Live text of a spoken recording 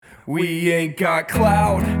We ain't got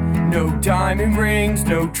clout, no diamond rings,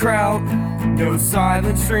 no trout, no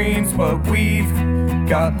silent streams, but we've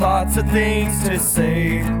got lots of things to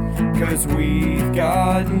say, 'cause we've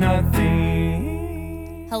got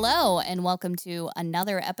nothing. Hello, and welcome to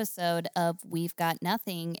another episode of We've Got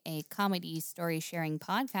Nothing, a comedy story sharing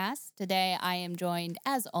podcast. Today, I am joined,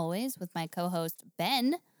 as always, with my co-host,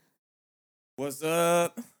 Ben. What's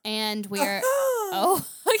up? And we are... Oh,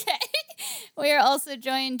 okay. We are also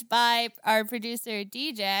joined by our producer,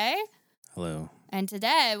 DJ. Hello. And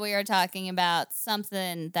today, we are talking about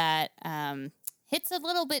something that hits a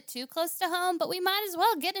little bit too close to home, but we might as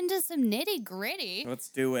well get into some nitty-gritty. Let's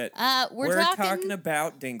do it. We're talking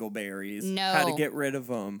about dingleberries. No. How to get rid of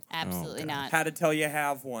them. Absolutely not. How to tell you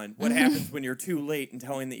have one. What happens when you're too late in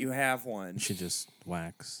telling that you have one. You should just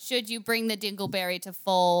wax. Should you bring the dingleberry to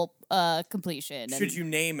full completion? Should you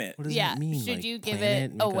name it? What does Yeah, that mean? should Like, you give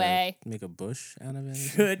plant it make away? Make a bush out of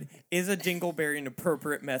it? Is a dingleberry an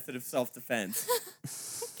appropriate method of self-defense?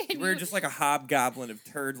 We're just like a hobgoblin of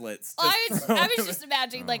turdlets. I was just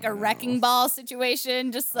imagining like a wrecking ball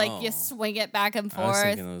situation, just like you swing it back and I was forth.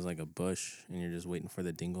 thinking it was like a bush, and you're just waiting for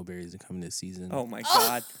the dingleberries to come this season. Oh my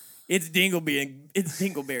god. It's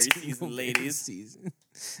dingleberry season, ladies. Season.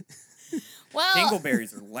 Well,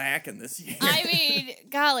 Dingleberries are lacking this year. I mean,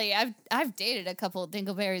 golly, I've dated a couple of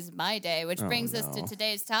dingleberries in my day, which brings us to no.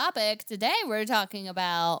 today's topic. Today we're talking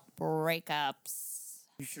about breakups.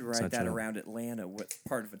 You should write Such that a- around Atlanta with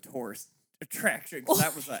part of a tourist attraction, 'cause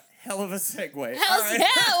that was a hell of a segue. Hells yeah,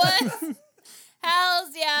 it was. Hells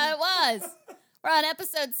yeah, it was. We're on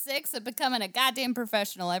episode 6 of becoming a goddamn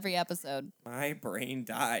professional every episode. My brain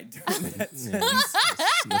died during that Yeah, sentence.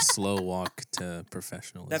 the slow walk to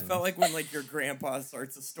professionalism. That felt like when your grandpa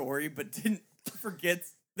starts a story but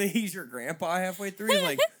forgets that he's your grandpa halfway through. You're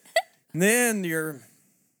like, then you're,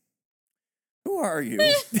 who are you?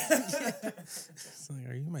 It's like,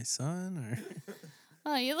 are you my son? Or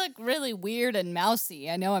Oh, you look really weird and mousy.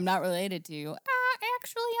 I know I'm not related to you.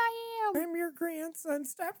 Actually, I am. I'm your grandson.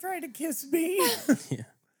 Stop trying to kiss me. yeah.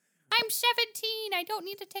 I'm 17. I don't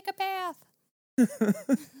need to take a bath.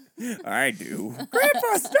 I do.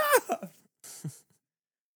 Grandpa, stop.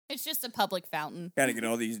 It's just a public fountain. Gotta get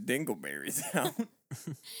all these dingleberries out.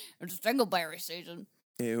 It's dingleberry season.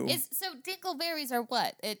 Ew. So dingleberries are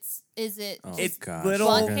what? Is it Oh, It's gosh. little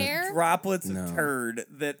Bug hair? droplets of No. turd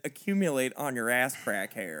that accumulate on your ass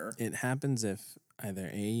crack hair. It happens if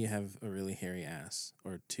either A, you have a really hairy ass,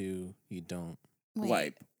 or 2, you don't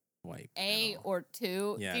Wipe. wipe. A at all. or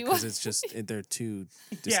 2? Yeah, Do you because want- it's just they're two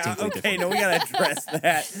Yeah, distinctly okay, different. no, we gotta address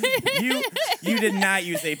that. You did not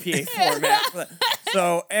use APA format. For that.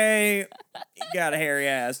 So, A, you got a hairy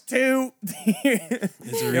ass. 2, There's a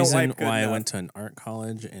you don't reason wipe good why I enough. went to an art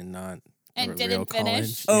college and not And a didn't real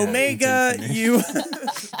finish? college. Yeah, and Omega, didn't finish.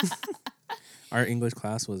 you. Our English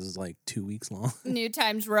class was like 2 weeks long. New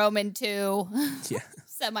Times Roman 2, Yeah.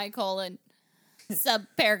 semicolon,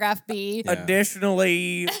 subparagraph B. Yeah.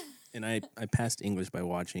 Additionally, And I passed English by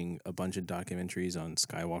watching a bunch of documentaries on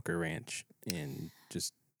Skywalker Ranch and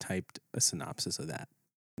just typed a synopsis of that.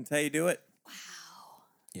 that's how you do it. Wow.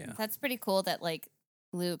 Yeah. That's pretty cool that like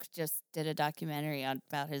Luke just did a documentary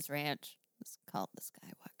about his ranch. It's called The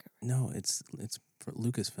Skywalker. No, it's for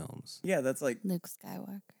Lucasfilms. Yeah, that's like, Luke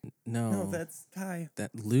Skywalker. no, that's Ty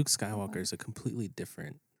That Luke Skywalker is a completely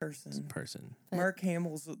different person. person. Mark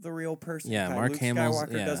Hamill's the real person. Yeah, Ty. Mark Luke Hamill's-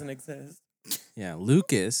 Skywalker yeah. doesn't exist. Yeah,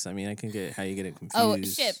 Lucas. I mean, I can get how you get it confused. Oh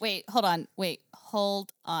shit! Wait, hold on.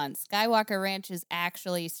 Skywalker Ranch is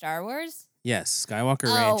actually Star Wars. Yes, Skywalker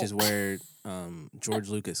Ranch Oh. is where George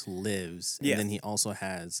Lucas lives, and Yes. then he also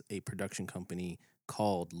has a production company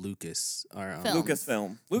called Lucas or Film.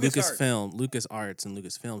 Lucasfilm. Lucasfilm, Lucas Arts, and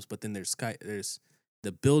Lucasfilms. But then there's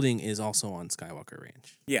the building is also on Skywalker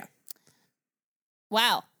Ranch. Yeah.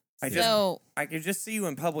 Wow. I just- So I could just see you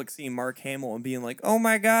in public seeing Mark Hamill and being like, oh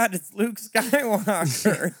my God, it's Luke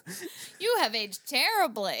Skywalker. you have aged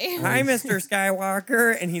terribly. Hi, Mr.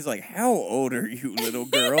 Skywalker. And he's like, how old are you, little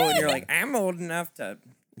girl? And you're like, I'm old enough to.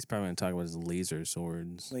 He's probably going to talk about his laser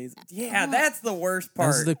swords. Yeah, that's the worst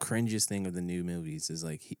part. That's the cringiest thing of the new movies is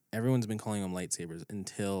like everyone's been calling them lightsabers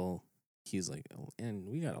until he's like, oh, and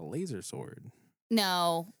we got a laser sword.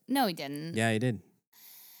 No, he didn't. Yeah, he did.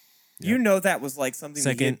 You know that was like something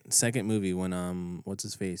Second movie when what's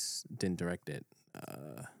his face didn't direct it.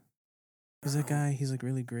 Who's that guy? He's like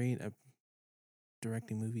really great at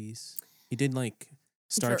directing movies. He did like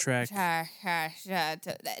Star Trek.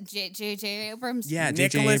 J.J. Abrams. Yeah,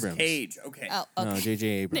 J.J. Nicolas Abrams. Cage. Okay. Oh, okay. No, J.J.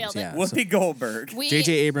 Abrams. Nailed it. Yeah. Whoopi Goldberg.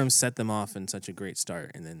 J.J. Abrams set them off in such a great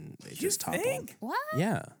start, and then they You just toppled. think? What?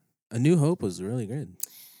 Yeah, A New Hope was really good.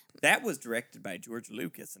 That was directed by George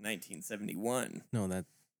Lucas in 1971. No, that.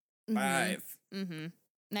 Five. Mm-hmm.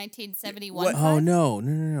 1971. What? Oh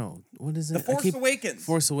no! What is it? The Force Awakens.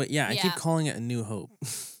 Force Awakens. Yeah, I Yeah. keep calling it A New Hope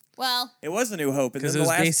Well, It was A New Hope, and then because The it was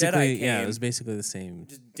Last basically Jedi came. it was basically the same.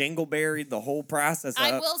 Just dingleberried the whole process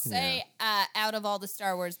I up. will say, out of all the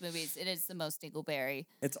Star Wars movies, it is the most dingleberry.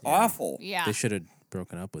 It's awful. Yeah. They should have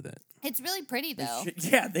broken up with it. It's really pretty, though.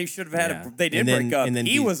 They should have had Yeah. a. They did And then- break up. and then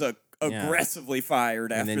He be- was yeah. aggressively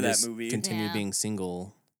fired And after then that just movie. continue Yeah. being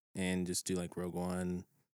single and just do like Rogue One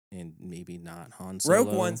and maybe not Han Solo.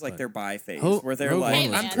 Rogue One's like but their buy phase, Ho- where they're Rogue like, One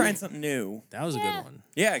was I'm good. trying something new. That was a Yeah. good one.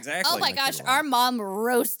 Yeah, exactly. Oh my like gosh, it a lot. our mom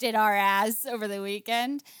roasted our ass over the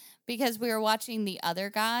weekend because we were watching The Other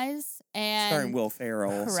Guys and Starring Will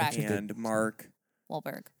Ferrell Correct. and Mark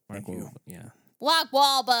Wahlberg. Mark Thank you. Wahlberg, yeah.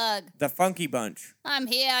 Wahlberg. the Funky Bunch. I'm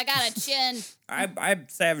here. I got a chin. I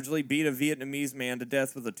savagely beat a Vietnamese man to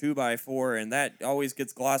death with a 2x4, and that always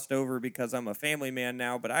gets glossed over because I'm a family man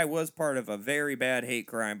now, but I was part of a very bad hate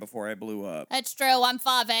crime before I blew up. That's true. I'm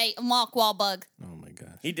 5'8". I'm Mark Wahlberg. Oh my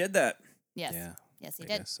gosh. He did that. Yes. Yeah. Yes, he I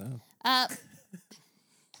did. guess so. Uh,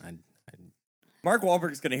 Mark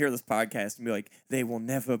Wahlberg's going to hear this podcast and be like, they will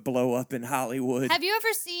never blow up in Hollywood. have you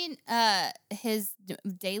ever seen his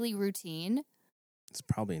daily routine? It's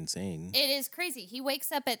probably insane. It is crazy. He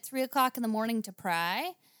wakes up at 3 o'clock in the morning to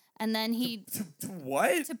pray, and then he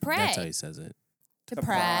What? to pray, That's how he says it. to To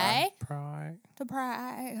pray, Pry. to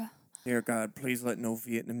pray. Dear God, please let no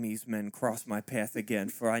Vietnamese men cross my path again,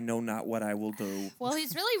 for I know not what I will do. Well,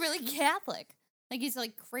 he's really, really Catholic. Like he's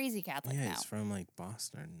like crazy Catholic Yeah, now. he's from like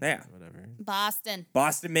Boston. Yeah. Or whatever. Boston,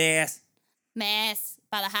 Boston, Mass. Mass,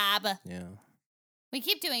 by the harbor. Yeah. We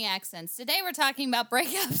keep doing accents. Today we're talking about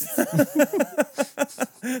breakups.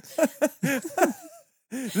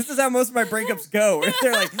 This is how most of my breakups go.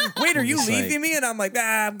 They're like, wait, are you Just leaving like- me? And I'm like,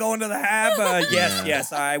 I'm going to the hab. Yeah.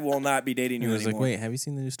 Yes, I will not be dating He you was anymore. like, wait, have you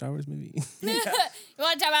seen the new Star Wars movie? You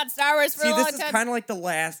want to talk about Star Wars for See, a long this is time? kind of like The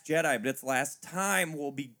Last Jedi, but it's last time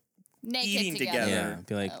we'll be Naked eating together. yeah. I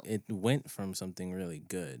feel like Oh. it went from something really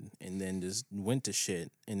good and then just went to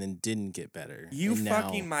shit and then didn't get better. You and now-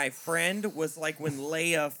 fucking my friend was like when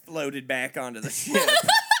Leia floated back onto the ship.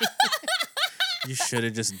 You should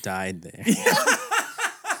have just died there.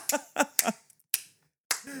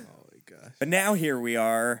 Oh my gosh. But now here we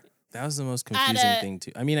are. That was the most I had confusing a- thing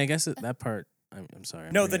too. I mean, I guess that part. I'm sorry.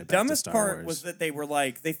 I'm No, bringing the it back to dumbest Star part Wars. was that they were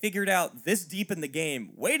like, they figured out this deep in the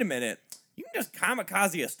game. Wait a minute. You can just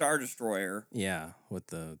kamikaze a Star Destroyer. Yeah, with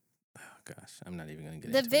the. Oh gosh, I'm not even gonna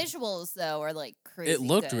get The into it. visuals, though, are like crazy. It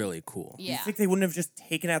looked good. really cool. Yeah. You think they wouldn't have just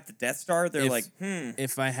taken out the Death Star? They're If- like,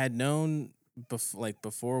 If I had known,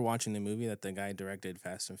 before watching the movie, that the guy directed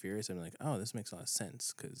Fast and Furious, I'm like, oh, this makes a lot of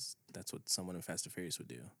sense because that's what someone in Fast and Furious would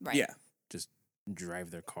do. Right. yeah. Just drive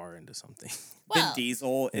their car into something Vin Well,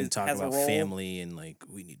 Diesel and talk has about a role. family and like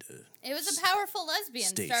we need to. it was a powerful lesbian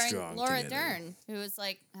Stay starring strong Laura together. Dern, who was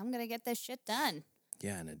like, I'm going to get this shit done.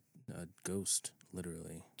 Yeah, and a ghost,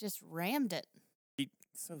 literally. Just rammed it.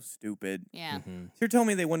 So stupid. Yeah. Mhm. So you're telling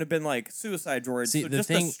me they wouldn't have been like Suicide droids, See, so the just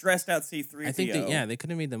thing- a stressed out C-3PO. I think they could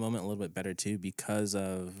have made the moment a little bit better too because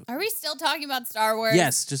of Are we still talking about Star Wars?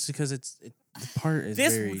 yes, just because the part is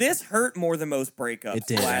very This hurt more than most breakups. it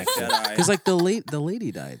did Last Jedi. because like the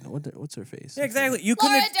lady died. What's her face? Yeah, exactly. You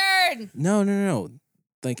couldn't. Laura Dern! No.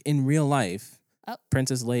 Like in real life, Oh.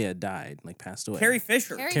 Princess Leia died, like passed away. Carrie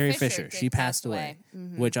Fisher. Carrie Fisher, did she pass passed away.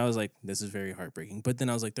 Mhm. Which I was like, this is very heartbreaking. But then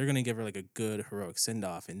I was like, they're gonna give her like a good heroic send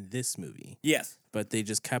off in this movie. Yes. But they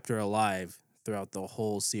just kept her alive throughout the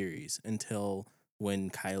whole series until when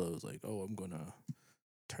Kylo was like, oh, I'm gonna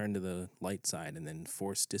turn to the light side and then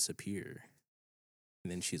force disappear.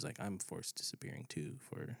 And then she's like, I'm force disappearing too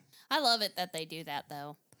for I love it that they do that,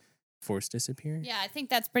 though. force disappear. Yeah, I think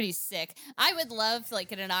that's pretty sick. I would love,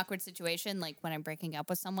 like, in an awkward situation, like when I'm breaking up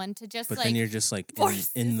with someone, to just, But like, then you're just like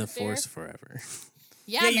force in the disappear. force forever.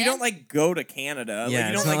 yeah, Yeah, you man. don't like go to Canada. yeah,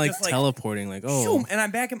 you it's don't not like just teleporting. Like, oh, shoom, and I'm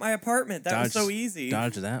back at my apartment. That was Dodge- so easy.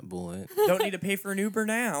 dodge that bullet. Don't need to pay for an Uber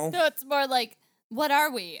now. No, it's more like, what are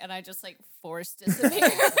we? And I just, like, force disappear.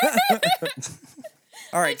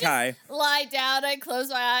 All right, just- Kai. Lie down, I close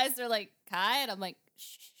my eyes, they're like, Kai? And I'm like,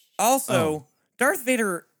 shh. Also, Oh. Darth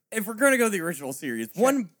Vader, if we're going to go the original series,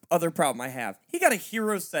 one other problem I have, he got a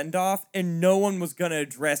hero send-off, and no one was going to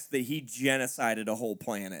address that he genocided a whole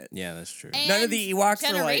planet. Yeah, that's true. None of the Ewoks are like-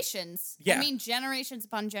 generations. Yeah. I mean, generations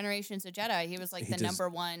upon generations of Jedi. He was like He the just- number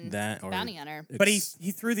one that or bounty hunter. But he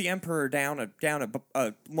threw the Emperor down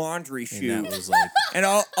a laundry and chute, that was like and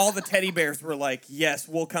all the teddy bears were like, yes,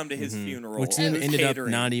 we'll come to his funeral. which It then was ended up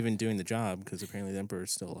catering. not even doing the job because apparently the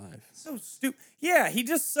Emperor's still alive. So stupid. Yeah, he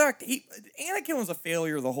just sucked. Anakin was a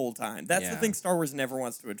failure the whole time. That's the Yeah. thing Star Wars never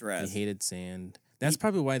wants to address. dress. He hated sand. That's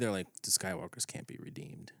probably why they're like, the Skywalkers can't be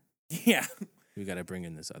redeemed. Yeah. We got to bring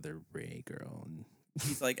in this other Rey girl. And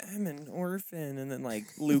He's like, I'm an orphan, and then like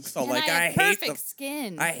Luke's all And like, I have hate perfect the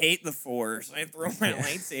skin. I hate the Force. I throw my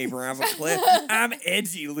lightsaber off a cliff. I'm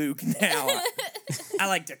edgy Luke now. I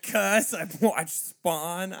like to cuss. I watch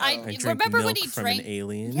Spawn. I I drink remember when milk he from drank. an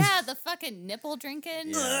alien. Yeah, the fucking nipple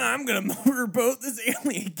drinking. I'm gonna motorboat this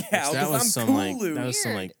alien cow that because was I'm some cool, like Luke. that was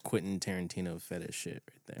some Weird. like Quentin Tarantino fetish shit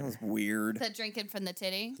right That there. was weird. The drinking from the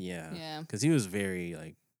titty. Yeah, Yeah. because he was very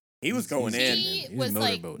like He was going he's- in. He He was was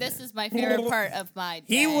like, motorboating this it. is my favorite part of my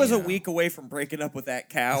day. He was a Yeah. week away from breaking up with that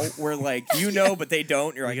cow where, like, but they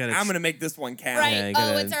don't. You're like, You gotta I'm going to make this one count. Right. Yeah, you Oh,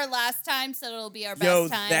 gotta- it's our last time, so it'll be our Yo,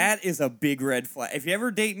 best time. that is a big red flag. If you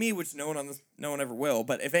ever date me, which no one ever will,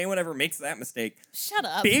 but if anyone ever makes that mistake, Shut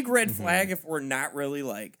up. big red flag if we're not really,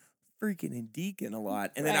 like, freaking and deacon a lot.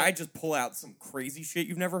 And then Right. I just pull out some crazy shit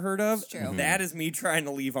you've never heard of. It's true. That is me trying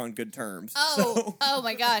to leave on good terms. Oh, So oh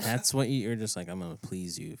my gosh. that's what you're just like. I'm gonna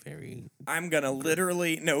please you very. I'm gonna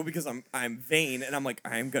literally because I'm vain and I'm like,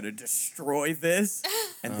 I'm gonna destroy this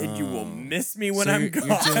and then you will miss me when So I'm you're gone.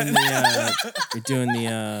 You're doing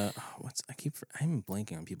the I'm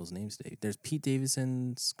blanking on people's names today. There's Pete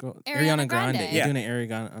Davidson's girl, Ariana Ariana Grande. Grande. You're Yeah. doing an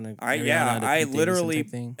Ariana. I Ariana to Pete literally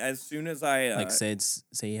Davidson type thing. as soon as I Like say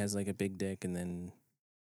he has like a big dick and then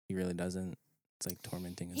he really doesn't. It's like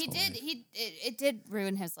tormenting his He whole did. life. It did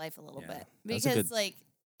ruin his life a little Yeah. bit That's a because good- like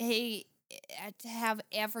he to have Well,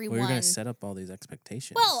 everyone. you're gonna set up all these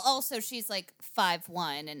expectations. Well, also she's like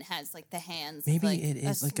 5'1" and has like the hands. maybe like it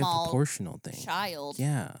is like a small proportional thing. child.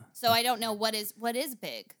 Yeah. So I don't know what is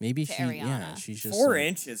big. Maybe to she. Ariana. Yeah. She's just 4 like,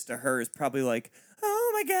 inches to her is probably like,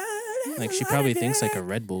 oh my god. I have like a she lot probably of thinks like a dick.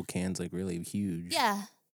 Red Bull can's like really huge. Yeah.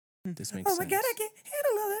 This makes Oh my sense. god, I can't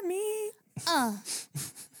handle all that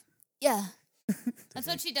meat. Yeah. That's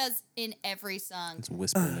what she does in every song. It's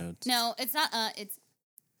whisper notes. No, it's not. It's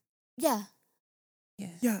yeah,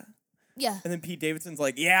 Yeah. yeah. And then Pete Davidson's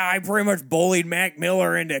like, yeah, I pretty much bullied Mac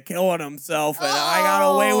Miller into killing himself, and I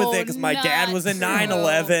got away with it because my dad not was in true.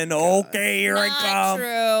 9/11. Okay, here I Not come.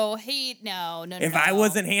 true. No. If I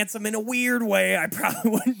wasn't handsome in a weird way, I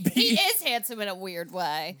probably wouldn't be. He is handsome in a weird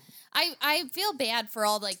way. I feel bad for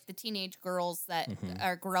all like the teenage girls that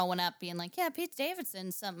are growing up being like, yeah, Pete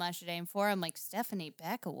Davidson's something I should aim for. I'm like, Stephanie,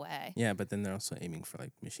 back away. Yeah, but then they're also aiming for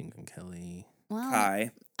like Machine Gun Kelly. Well,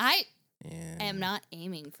 Hi. I And am not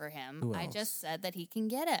aiming for him. Who I else? just said that he can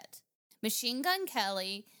get it. Machine Gun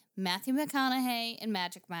Kelly, Matthew McConaughey, and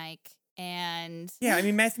Magic Mike, and Yeah, I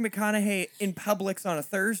mean Matthew McConaughey in Publix on a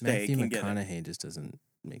Thursday Matthew can get it. McConaughey just doesn't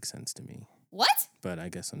make sense to me. what? But I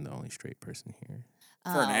guess I'm the only straight person here.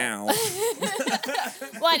 For Oh. now.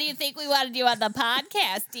 What do you think we want to do on the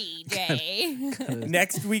podcast, DJ?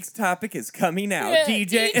 Next week's topic is coming out. Yeah, DJ.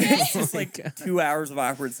 DJ. It's just Oh my like God. 2 hours of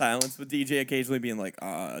awkward silence with DJ occasionally being like,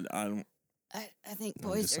 I don't. I think I'm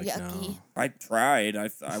boys just are like, yucky. no. I tried. I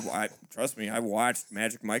trust me. I watched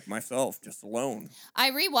Magic Mike myself, just alone.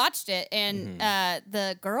 I rewatched it, Mm-hmm. and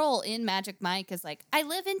the girl in Magic Mike is like, I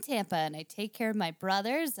live in Tampa, and I take care of my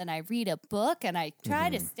brothers, and I read a book, and I try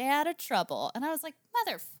Mm-hmm. to stay out of trouble. And I was like,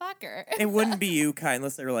 motherfucker. It wouldn't be you, Kai,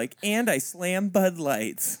 unless they were like, and I slam Bud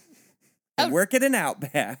Lights. I work at an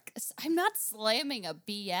Outback. I'm not slamming a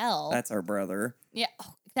BL. That's our brother. Yeah,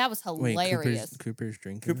 that was Wait, hilarious. Cooper's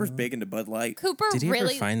drinking. Cooper's now? big into Bud Light. Cooper Did he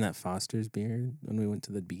really. ever find that Foster's beer when we went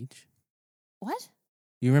to the beach? What?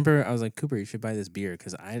 You remember I was like, Cooper, you should buy this beer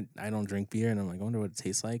because I don't drink beer and I'm like, I wonder what it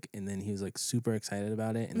tastes like. And then he was like super excited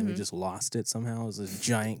about it, and then we just lost it somehow. It was this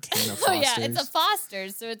gigiant can of Mm-hmm. Oh, Foster's. yeah, it's a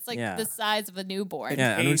Foster's, so it's like Yeah. the size of a newborn.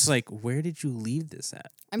 Yeah, and I'm Taste- just like, where did you leave this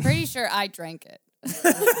at? I'm pretty sure I drank it.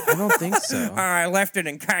 I don't think so. I left it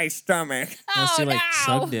in Kai's stomach. Unless Oh, you like no.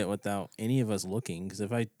 chugged it without any of us looking. Because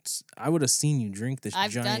if I would have seen you drink this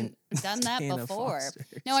I've giant done that can of before. Foster's.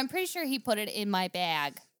 No, I'm pretty sure he put it in my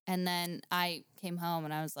bag, and then I came home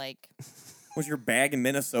and I was like, Was your bag in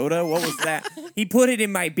Minnesota? What was that? He put it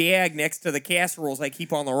in my bag next to the casseroles I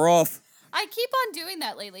keep on the roof. I keep on doing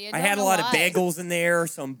that lately. I I don't had a know lot of why. bagels in there,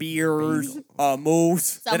 some beers,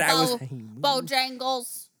 moose Some that I was.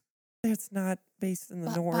 Bojangles. That's not based in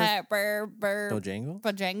the north. Bojangle?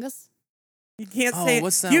 Bojangus. You can't Oh, say it.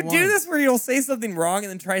 what's that You one? do this where you'll say something wrong and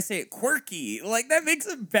then try to say it quirky. Like that makes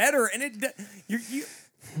it better. And you.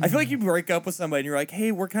 I feel like you break up with somebody and you're like,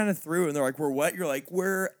 "Hey, we're kind of through," and they're like, "We're what?" You're like,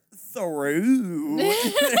 "We're through."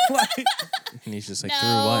 They're like, And he's just like,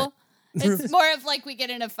 No. through It's more of like we get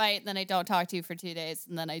in a fight and then I don't talk to you for 2 days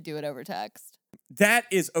and then I do it over text. that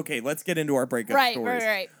is okay. Let's get into our breakup Right. stories.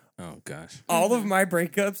 what? Oh, gosh. All of my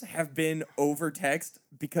breakups have been over text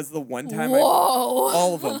because the one time Whoa.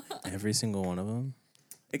 all of them. Every single one of them?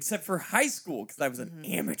 except for high school because I was an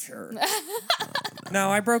Mm-hmm. amateur. No,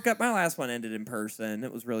 I broke up. My last one ended in person.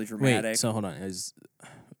 It was really dramatic. Wait, so hold on. Is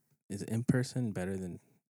in person better than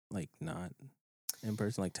like not in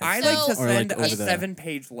person? Like I texting? like to So- or send like a over the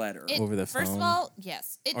 7-page letter. over the First phone? of all,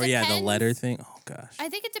 yes. It or yeah, the depends. letter thing. Oh gosh, I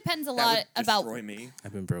think it depends a That lot would about destroy me.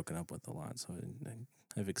 I've been broken up with a lot, so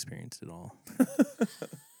I've experienced it all.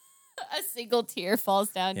 a single tear falls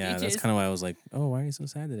down. Yeah, that's DJ's kind of why I was like, oh, why are you so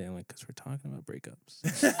sad today? I'm like, because we're talking about breakups.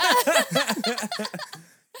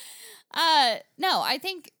 No, I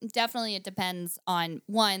think definitely it depends on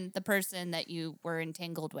one, the person that you were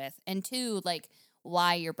entangled with, and two, like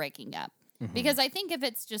why you're breaking up. Mhm. Because I think if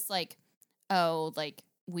it's just like, oh, like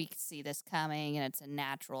we see this coming and it's a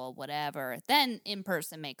natural whatever, then in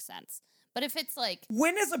person makes sense. But if it's like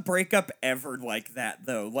When is a breakup ever like that,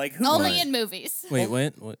 though? Like, who only What? in movies. Wait,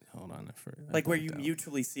 what? What? Hold on, I like where blanked you out.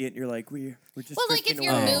 mutually see it and you're like, we're just Well, like if drifting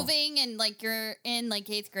you're away. moving and like you're in like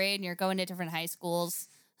 8th grade and you're going to different high schools.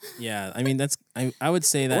 Yeah, I mean that's I would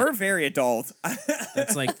say that We're very adult.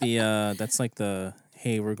 that's like the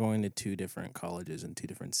hey, we're going to 2 different colleges in 2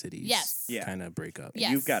 different cities. Yes. Yeah. Kind of breakup. Yeah.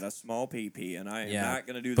 You've Yes. got a small PP, and I am Yeah, not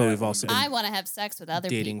going to do but that. we've one also bit. been I want to have sex with other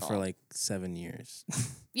dating people. for like 7 years.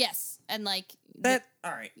 yes, and like That all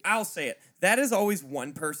right, I'll say it. That is always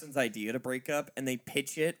one person's idea to break up, and they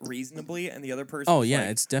pitch it reasonably, and the other person. Oh yeah,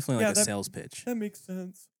 it's definitely yeah, like a that- sales pitch. that makes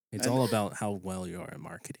sense. It's and- all about how well you are at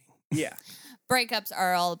marketing. Yeah, breakups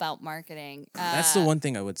are all about marketing. That's the one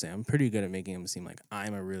thing I would say. I'm pretty good at making them seem like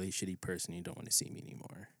I'm a really shitty person. You don't want to see me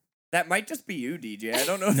anymore. that might just be you, DJ. I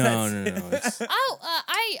don't know. If No, that's no. It's, Oh,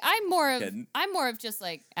 Kidding. I'm more of just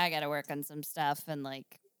like I gotta work on some stuff and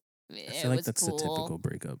like I it feel like was that's cool. the typical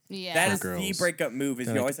breakup. Yeah, that for is the girls. breakup move. Is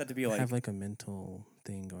They're you like, always have to be I like, have like a mental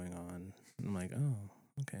thing going on. And I'm like, oh,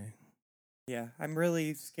 okay. yeah, I'm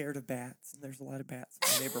really scared of bats, and there's a lot of bats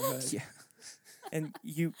in my neighborhood. Yeah. And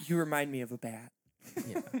you remind me of a bat.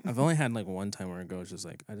 Yeah. I've only had like one time where a girl's just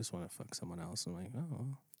like, I just want to fuck someone else. I'm like,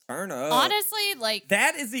 oh. Turn up. honestly, like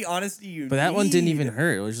That is the honesty you But that one didn't even need.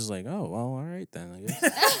 hurt. It was just like, oh, well, all right then. I guess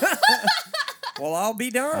Well, I'll be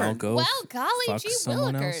darned. I'll go well, golly fuck gee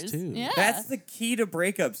someone else willikers. too. Yeah, That's the key to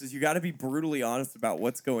breakups is you got to be brutally honest about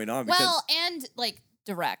what's going on. Because well, and like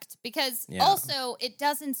direct because Yeah. also it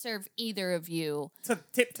doesn't serve either of you to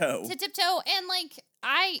tiptoe. to tiptoe and like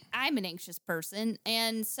I'm an anxious person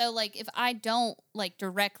and so like if I don't like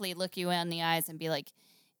directly look you in the eyes and be like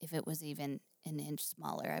if it was even an inch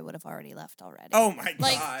smaller I would have already left already. Oh my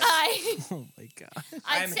like god. Oh my god.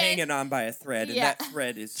 I'd I'm say, hanging on by a thread, and Yeah. that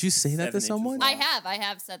thread is. Did you say that 7 to inches someone? long. I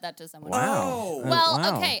have said that to someone. Wow. Whoa. Well,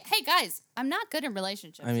 wow. okay. Hey guys, I'm not good in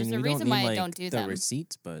relationships. I mean, There's a we reason don't need why like I don't do the them.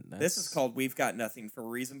 receipts, but that's, This is called "We've Got Nothing for a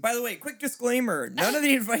Reason." By the way, quick disclaimer: none of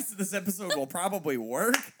the advice of this episode will probably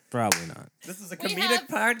work. probably not. This is a We comedic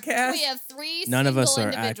podcast. We have 3 None of us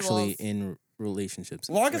single are actually individuals. in relationships.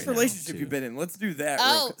 Longest right now, relationship too. you've been in. Let's do that.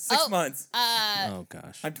 Oh, 6 oh. months. Oh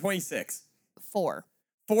gosh. I'm 26. 4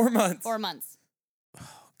 4 months. 4 months. Oh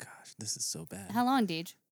gosh, this is so bad. How long,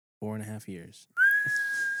 Deej? 4.5 years.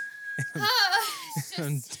 It's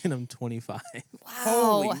just- And I'm 25.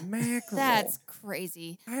 Holy wow. mackerel! That's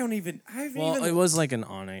crazy. I haven't even. Well, it was like an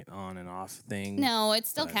on and off thing. No, it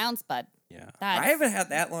still But- counts, bud. Yeah. That's, I haven't had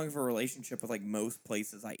that long of a relationship with like most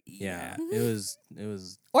places I eat. Yeah. at. It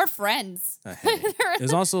was or friends. a headache. It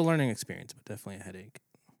was also a learning experience, but definitely a headache.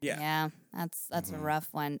 Yeah. That's a Mhm. rough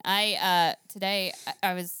one. I today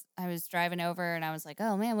I was driving over and I was like,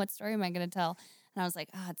 oh man, what story am I gonna tell? And I was like,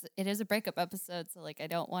 it is a breakup episode, so like I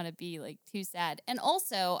don't want to be like too sad. And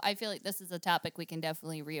also, I feel like this is a topic we can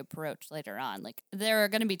definitely reapproach later on. Like there are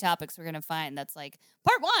gonna be topics we're gonna find that's like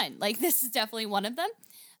part 1. Like this is definitely one of them.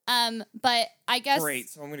 But I guess Great.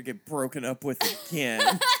 So I'm gonna get broken up with again.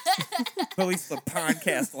 At least the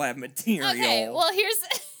podcast will have material. Okay, well here's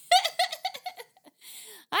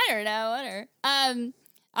I don't know, whatever.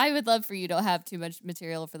 I would love for you to have too much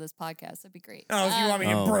material for this podcast. That'd be great. Oh, so you want me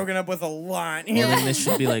to get Oh. broken up with a lot? Well, Yeah. then this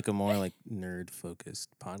should be like a more like nerd focused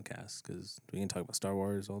podcast because we can talk about Star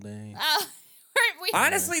Wars all day. Oh, we,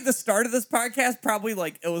 Honestly, the start of this podcast probably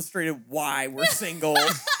like illustrated why we're single.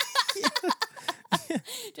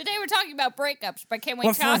 today we're talking about breakups, but can we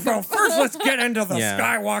But talk? first, let's get into the Yeah.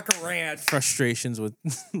 Skywalker Ranch. Frustrations with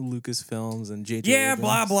Lucasfilms and JJ. Yeah, Abrams.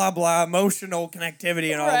 blah blah blah, emotional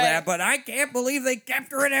connectivity and all Right. that. But I can't believe they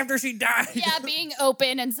kept her in after she died. Yeah, being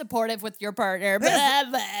open and supportive with your partner. Blah,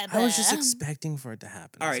 blah, I was just blah. expecting for it to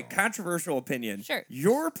happen. All that's right, controversial opinion. Sure.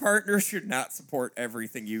 Your partner should not support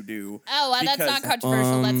everything you do. Oh, well, that's not because-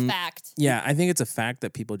 controversial. That's Um, fact. Yeah, I think it's a fact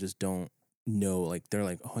that people just don't know, like they're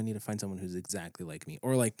like, oh, I need to find someone who's exactly like me,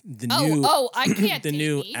 or like the I can't the date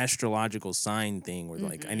new me. astrological sign thing where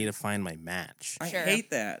like I need to find my match. I Sure. hate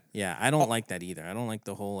that. Yeah, I don't like that either. I don't like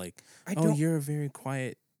the whole like, I oh, don't- you're a very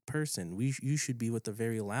quiet person. You should be with a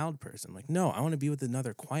very loud person. Like, no, I want to be with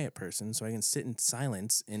another quiet person so I can sit in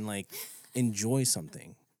silence and like enjoy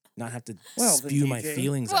something, not have to Well, then, spew my DJ.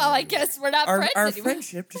 feelings. Well, out I everywhere. guess we're not Our friends anymore.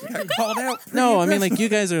 friendship just got called out. pretty No, I mean like aggressively. you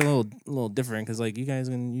guys are a little different because like you guys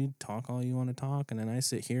when you talk all you want to talk, and then I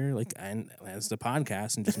sit here like and as the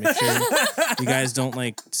podcast and just make sure you guys don't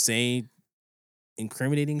like say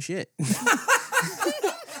incriminating shit.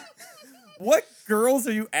 What girls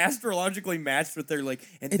are you astrologically matched with? They're like,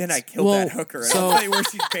 and then It's- I killed that well, hooker. And so- I'll tell you where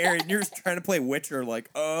she's buried. And you're just trying to play Witcher, like,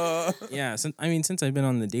 Yeah, since I've been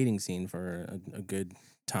on the dating scene for a good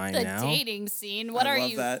time The now. dating scene. What I are love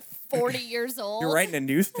you, that. 40 years old? You're writing a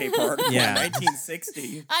newspaper article Yeah. in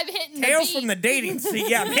 1960. I'm hitting Tales the beat, from the dating scene.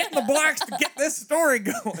 Yeah, I'm hitting the blocks to get this story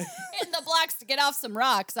going. hitting the blocks to get off some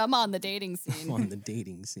rocks. I'm on the dating scene. On the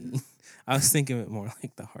dating scene. I was thinking of it more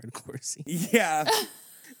like the hardcore scene. Yeah.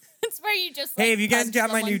 It's where you just Hey, like, have you guys punch got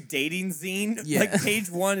my someone. new dating zine? Yeah. Like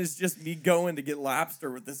page 1 is just me going to get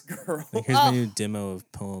lobster with this girl. Like here's my Oh. new demo of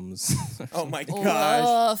poems. Oh my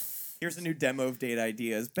gosh. Oof. Here's a new demo of date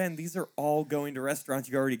ideas. Ben, these are all going to restaurants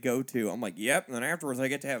you already go to. I'm like, yep. And then afterwards, I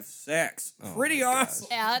get to have sex. Oh Pretty my awesome.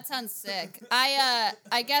 Yeah, that sounds sick.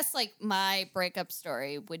 I guess like my breakup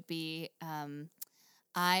story would be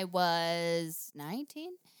I was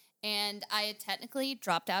 19 and I had technically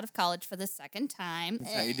dropped out of college for the second time.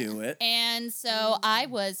 That's how you do it. And so I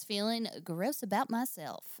was feeling gross about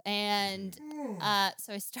myself. And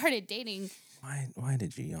so I started dating. Why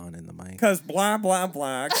did you yawn in the mic? Because blah, blah,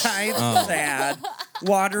 blah. Kites Oh. sad.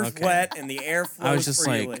 Water's Okay. wet and the air flows I was just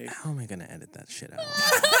like, freely. how am I gonna edit that shit out?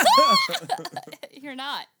 You're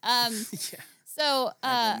not. yeah. So,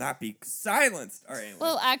 I will not be silenced. All right. Anyway.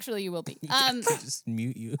 well, actually, you will be. I could just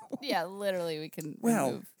mute you. Yeah, literally, we can Well.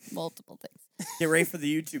 remove multiple things. Get ready for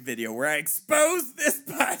the YouTube video where I expose this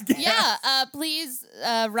podcast. Yeah, please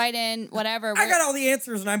write in whatever. I got all the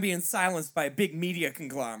answers and I'm being silenced by a big media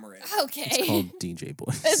conglomerate. Okay. It's called DJ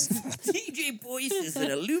Boys. DJ Boyce is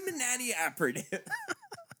an Illuminati operative.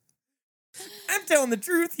 I'm telling the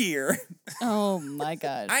truth here. Oh my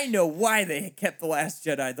god. I know why they kept The Last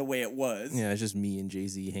Jedi the way it was. Yeah, it's just me and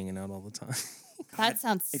Jay-Z hanging out all the time. That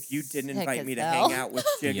sounds. If you didn't sick invite as me to hell. hang out with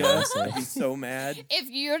Jigga, Beyonce. I'd be so mad. If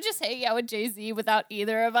you're just hanging out with Jay-Z without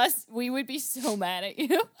either of us, we would be so mad at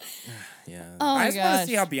you. Yeah. Oh my I just want to gosh.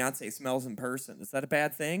 see how Beyonce smells in person. Is that a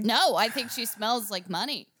bad thing? No, I think she smells like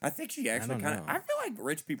money. I think she actually don't kind of. know. I feel like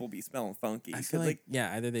rich people be smelling funky. I feel 'Cause, like,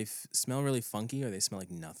 yeah, either they smell really funky or they smell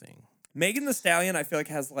like nothing. Megan the Stallion, I feel like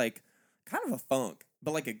has like kind of a funk,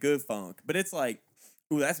 but like a good funk. But it's like,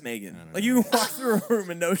 ooh, that's Megan. I don't Like know. you can walk through a room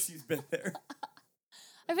and know she's been there.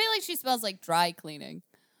 I feel like she smells like dry cleaning.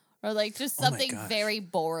 Or like just Oh my something gosh. very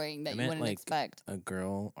boring that I you met, wouldn't like, expect. A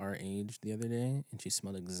girl our age the other day, and she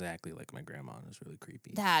smelled exactly like my grandma. And it was really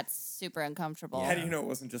creepy. That's super uncomfortable. How do you know it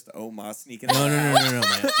wasn't just Oma sneaking? No, in no, the no,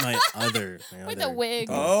 house? no, no. My other. With a wig.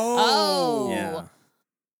 Oh. Yeah.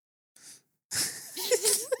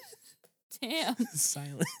 Damn.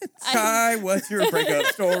 Silent. Hi, what's your breakup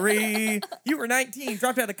story? You were 19,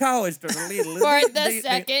 dropped out of college. For the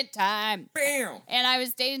second time. Bam. And I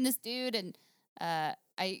was dating this dude, and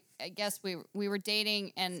I guess we were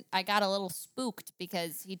dating, and I got a little spooked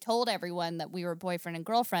because he told everyone that we were boyfriend and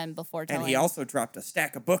girlfriend before telling. And he also dropped a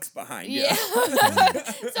stack of books behind you. Yeah.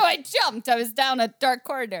 So I jumped. I was down a dark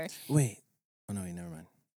corridor. Wait. Oh no, wait, never mind.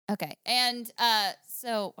 Okay, and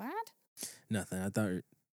so what? Nothing. I thought.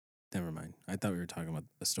 Never mind. I thought we were talking about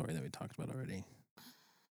a story that we talked about already.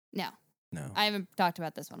 No, No. I haven't talked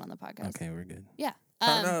about this one on the podcast. Okay, we're good. Yeah.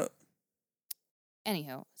 Turn up.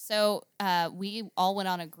 Anyhow, so we all went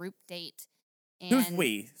on a group date. And Who's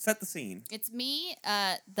we? Set the scene. It's me,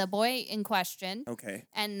 the boy in question, Okay.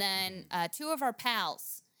 and then two of our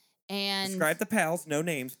pals and Describe the pals. No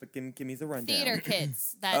names, but give me the rundown. theater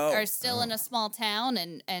kids that Oh. are still in a small town,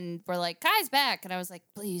 and we're like, Kai's back, and I was like,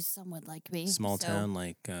 please, someone like me. Small So- town,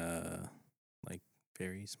 like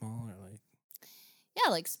very small, or like. Yeah,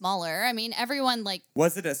 like smaller. I mean, everyone like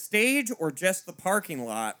Was it a stage or just the parking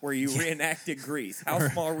lot where you reenacted Grease? How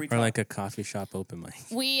small are we Or talking? like a coffee shop open mic.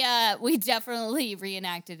 we definitely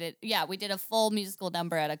reenacted it. Yeah, we did a full musical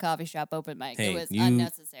number at a coffee shop open mic. Hey, it was you-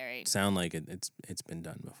 unnecessary. Sound like it's been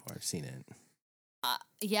done before. I've seen it.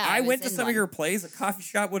 Yeah, I was went to in some one. of your plays. A coffee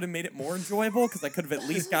shop would have made it more enjoyable because I could have at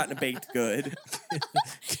least gotten a baked good.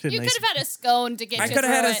 You could have had a scone to get I you could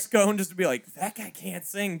have had through a it. scone just to be like, that guy can't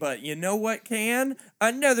sing, but you know what can?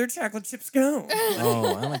 Another chocolate chip scone.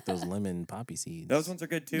 Oh, I like those lemon poppy seeds. Those ones are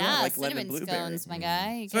good too. Nah, I like lemon cinnamon blueberry. scones, my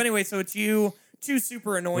guy. You So get- anyway, so it's you, two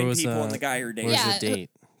super annoying Where was, people, and the guy you're dating. Where's Yeah, the date?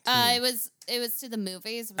 it was to the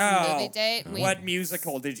movies. It was a movie date. We What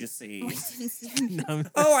musical did you see? didn't see No,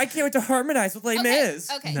 Oh, I can't wait to harmonize with Les Mis.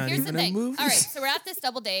 Okay, Not here's the even a thing. movie. All right, so we're at this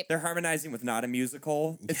double date. They're harmonizing with not a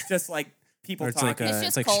musical. It's just like people or it's talking. like It's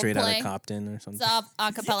it's just like straight out Coldplay. of Compton or something. It's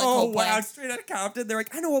a cappella Oh Coldplay. wow! Straight out of Compton, they're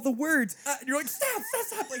like, I know all the words. And you're like, stop,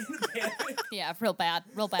 like in a panic. Yeah, real bad,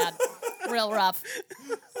 real rough.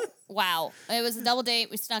 Wow, it was a double date.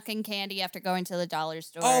 We snuck in candy after going to the dollar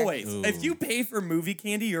store. Always, Ooh. if you pay for movie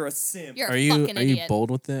candy, you're a simp. You're Are a you fucking are you idiot. bold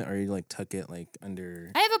with it, or you like tuck it like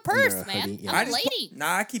under? I have a purse, under a man. hoodie? Yeah. I'm I a just lady.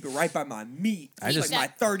 I keep it right by my meat. I It's just- like my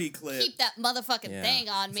 30 clip. Keep that motherfucking Yeah. thing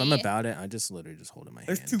on me. If I'm about it, I just literally just hold it in my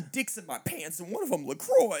There's hand. 2 dicks in my pants, and one of them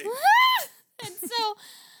LaCroix And so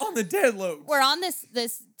on the dead load. we're on this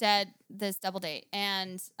double date,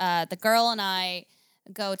 and the girl and I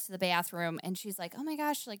go to the bathroom, and she's like, "Oh my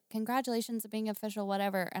gosh, like congratulations on being official,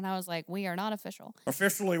 whatever." And I was like, "We are not official."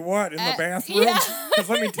 Officially what? In the bathroom? yeah. Because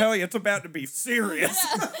let me tell you, it's about to be serious.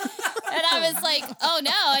 And I was like, "Oh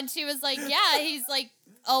no!" And she was like, "Yeah." He's like,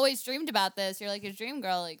 "Always dreamed about this. You're like a dream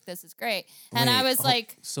girl. Like this is great." And I Wait, was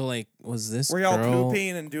like, so like, was this Were y'all girl?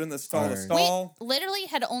 pooping and doing the stall to or- stall? we literally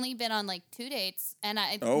had only been on like 2 dates, and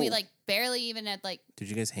Oh. we like barely even had like. Did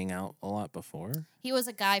you guys hang out a lot before? He was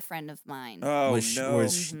a guy friend of mine. Oh, was no.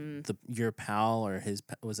 was Mhm. your pal or his?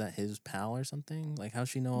 Was that his pal or something? Like, how'd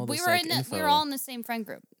she know all we this? were like, in the, info? we were all in the same friend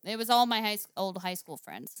group. It was all my old high school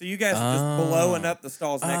friends. So you guys are just Oh. blowing up the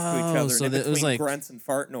stalls next to each Oh, other, so and in that it was between like- grunts and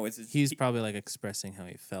fart noises. He's probably like expressing how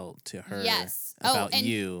he felt to her. Yes. Oh, About and-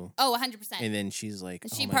 you, Oh, 100%. and then she's like,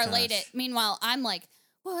 She oh my parlayed gosh. it. Meanwhile, I'm like,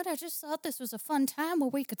 what? I just thought this was a fun time where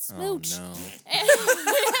we could Oh smooch. no!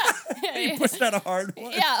 You pushed out a hard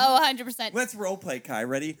one. Yeah, oh, 100%. Let's role play, Kai.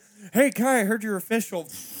 Ready? Hey, Kai, I heard you're official.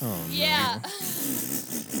 Oh no! Yeah.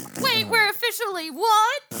 Wait, we're officially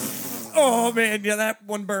what? Oh, man. Yeah, that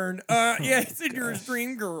one burned. Yeah, he said you're a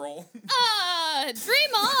dream girl.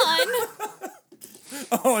 Dream on.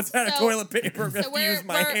 Oh, it's out of So- toilet paper. I'm going to use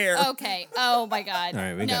my hair. Okay. Oh my God. All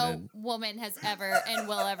right, we no gotta- woman has ever and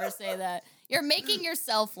will ever say that. You're making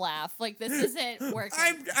yourself laugh. Like this isn't working.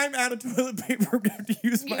 I'm out of toilet paper. I'm going to have to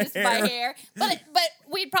use my Use hair. my hair, but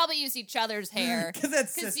we'd probably use each other's hair. Because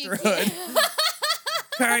that's 'Cause you sisterhood. can't-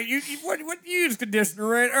 Kai, what you use conditioner,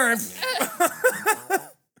 right? All right.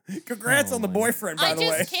 Congrats Oh on the my- boyfriend, by I the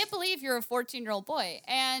just way. can't believe you're a 14-year-old boy,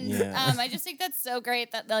 and Yeah. I just think that's so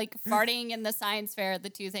great that like farting and the science fair are the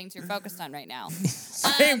two things you're focused on right now.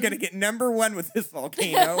 I am going to get #1 with this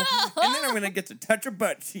volcano, and then I'm going to get to touch a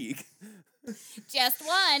butt cheek. Just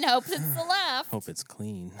one. Hope it's the left. Hope it's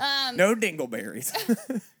clean. No dingleberries.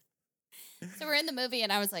 So we're in the movie,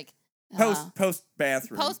 and I was like, Post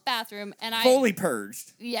bathroom. post bathroom, and I Fully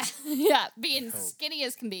purged. yeah, being skinny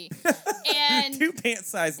as can be, and 2 pant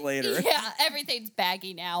size later. yeah, everything's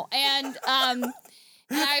baggy now, and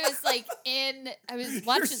I was like I was Your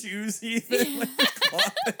watching. shoes even. Like the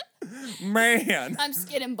closet. Man. I'm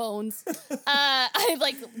skin and bones. I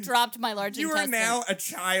like dropped my large You are intestine. now a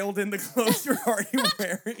child in the clothes you're already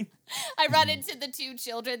wearing. I run into the 2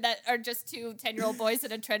 children that are just 2 10-year-old boys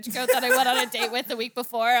in a trench coat that I went on a date with the week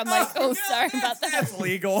before. I'm like, oh, no, sorry about that. That's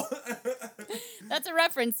legal. That's a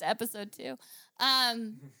reference to episode 2.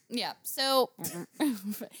 Yeah. So,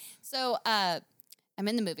 I'm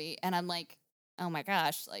in the movie and I'm like, oh my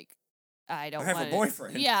gosh, like, I don't I have a want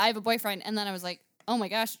boyfriend. Yeah, I have a boyfriend. And then I was like, oh my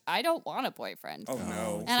gosh, I don't want a boyfriend. Oh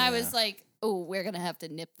no. And I Yeah. was like, oh, we're going to have to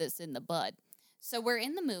nip this in the bud. So we're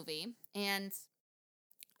in the movie and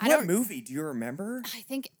I What don't, movie do you remember? I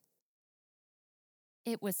think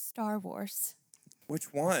it was Star Wars.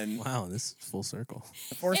 Which one? Wow, this is full circle.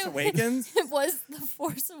 The Force It- Awakens? It was The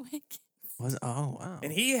Force Awakens. Oh wow.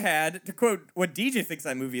 And he had, to quote what DJ thinks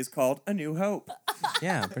that movie is called, A New Hope.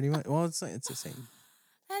 Yeah, pretty much. Well, it's like, it's the same.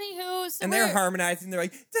 Anywho, so And they're we're- harmonizing. They're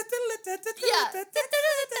like, Yeah.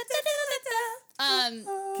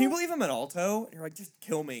 Can you believe I'm an alto? And you're like, just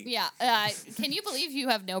kill me. Yeah. Can you believe you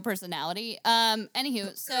have no personality?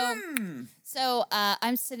 Anywho, so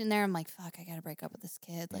I'm sitting there. I'm like, fuck, I gotta break up with this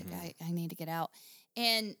kid. Like, I need to get out.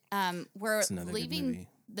 And we're It's another good leaving movie.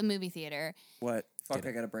 the movie theater. What? Fuck, Get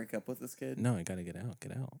I gotta break up with this kid? No, I gotta get out.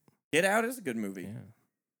 Get out. Get Out is a good movie.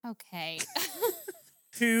 Yeah. Okay.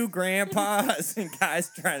 Two grandpas and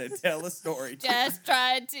guys trying to tell a story. Just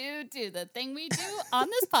trying to do the thing we do on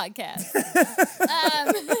this podcast.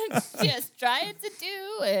 Just trying to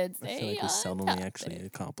do and I feel say like we on seldomly topic. actually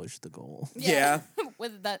accomplish the goal. Yeah.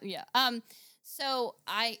 With that, yeah. So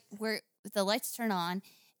the lights turn on,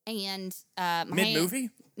 and Mid movie.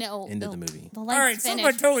 No, End of the movie. The All lights right, finish.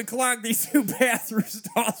 someone totally clogged these two bathroom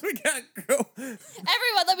stalls. We gotta go.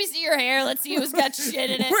 Everyone, let me see your hair. Let's see who's got shit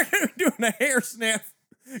in it. We're gonna be doing a hair snap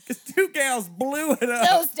because two gals blew it up.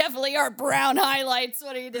 Those definitely are brown highlights.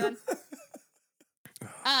 What are you doing?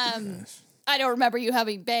 Gosh. I don't remember you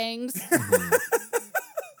having bangs.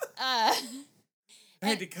 I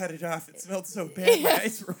had to cut it off. It smelled so bad. My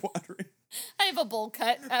eyes were watering. I have a bowl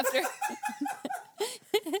cut after.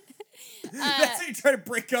 That's how you try to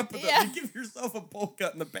break up with yeah. them. You give yourself a bowl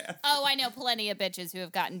cut in the bathroom. Oh, I know plenty of bitches who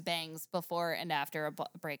have gotten bangs before and after a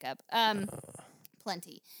breakup.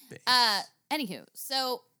 Plenty. Anywho,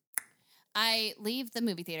 so I leave the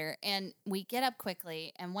movie theater and we get up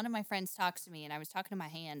quickly, and one of my friends talks to me, and I was talking to my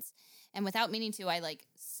hands, and without meaning to, I like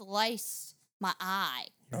sliced my eye.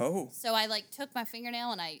 Oh. So I like took my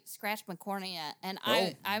fingernail and I scratched my cornea, and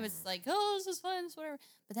I was like, oh, this is fun, this is whatever.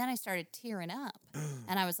 But then I started tearing up,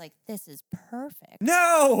 and I was like, this is perfect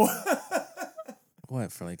No. What,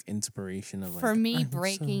 for like inspiration of like for me I'm so-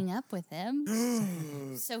 breaking up with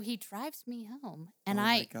him. So he drives me home, and Oh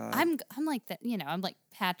my God. I'm like that, I'm like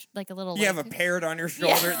like a little. You have a like, parrot on your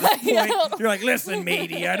shoulder Yeah, at this yeah. point. You're like, listen,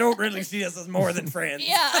 matey, I don't really see us as more than friends.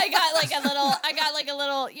 Yeah, I got like a little.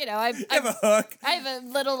 I You have a hook. I have a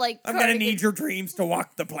little like. I'm gonna cardigan. need your dreams to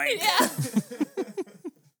walk the plank. Yeah.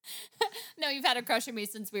 No, you've had a crush on me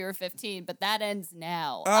since we were 15, but that ends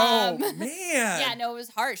now. Oh man. Yeah, no, it was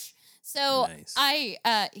harsh. So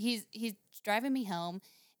Nice. he's driving me home,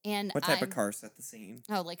 and What type I'm, of car set the scene?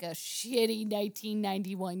 Oh, like a shitty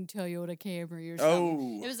 1991 Toyota Camry or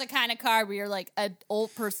something. Oh. It was the kind of car where you're like, an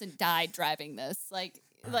old person died driving this, like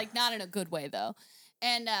not in a good way though.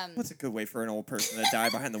 And What's a good way for an old person to die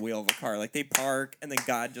behind the wheel of a car? Like they park and then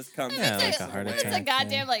God just comes. Yeah, and like takes a them heart away. it's a attack.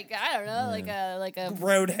 goddamn like I don't know, like a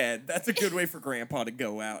Roadhead. That's a good way for Grandpa to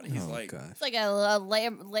go out. He's Oh like, gosh. it's like a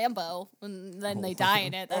Lambo, and then they die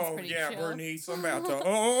in it. That's oh pretty yeah, chill. Bernice, I'm about to.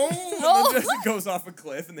 Oh, Oh. and then just goes off a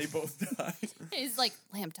cliff and they both die. He's like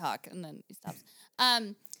lamb talk, and then he stops.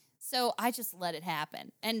 So I just let it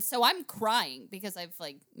happen, and so I'm crying because I've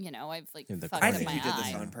Yeah, the fucked I up think my you did eye.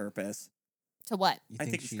 this on purpose. To what? You I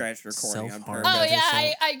think you she scratched your cornea on self-harmed purpose. Oh yeah,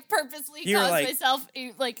 herself? I purposely You're caused like, myself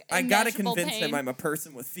like I gotta immeasurable convince pain. them I'm a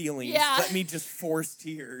person with feelings. Yeah. Let me just force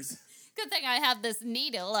tears. Good thing I have this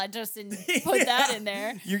needle. I just didn't put that in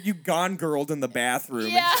there. You gone girled in the bathroom.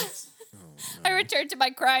 and Yeah. just- I returned to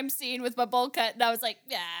my crime scene with my bowl cut, and I was like,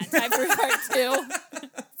 "Yeah, time for part 2."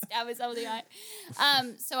 Stab myself in the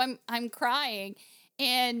eye. So I'm crying,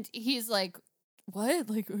 and he's like, "What?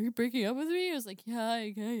 Like, are you breaking up with me?" I was like, "Yeah,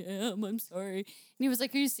 I am. I'm sorry." And he was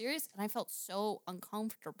like, "Are you serious?" And I felt so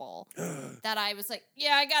uncomfortable that I was like,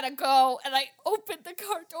 "Yeah, I gotta go." And I opened the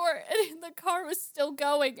car door, and the car was still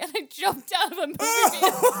going, and I jumped out of a movie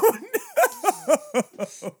theater. Oh no!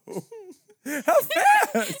 How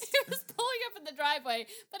fast? He was pulling up in the driveway,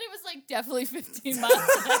 but it was like definitely 15 miles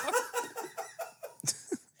an hour.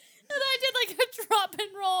 And I did like a drop and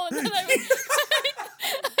roll, and then I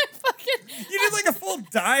fucking. You did like a full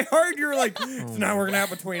Die Hard. You were like, it's not working out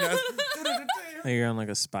between us. Like you're on like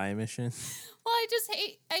a spy mission. Well,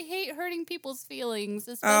 I hate hurting people's feelings,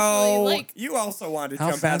 especially Oh, like. you also wanted to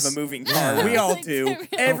How jump out of fast- a moving Yeah. car. We all Like, do.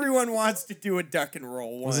 yeah. Everyone wants to do a duck and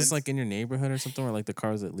roll once. Was this like in your neighborhood or something where like the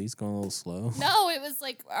car was at least going a little slow? No, it was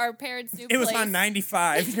like our parents' new It was place. on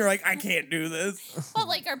 95. You're like, I can't do this. Well,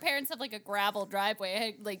 like our parents have like a gravel driveway. I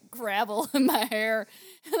had like gravel in my hair,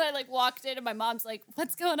 and I like walked in, and my mom's like,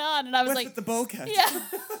 "What's going on?" And I was What's like, with the bowl cut? "Yeah,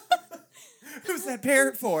 Who's that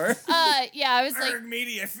parrot for? yeah." I was like, Erg,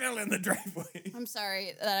 meaty, I fell in the driveway. I'm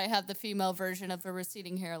sorry that I have the female version of a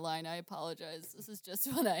receding hairline. I apologize. This is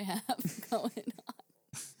just what I have going on.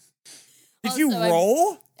 Did you Also,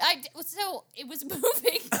 roll? So it was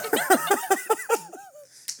moving.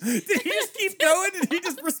 Did he just keep going? Did he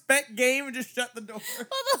just respect game and just shut the door?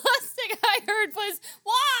 Well, the last thing I heard was,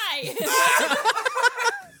 "Why?"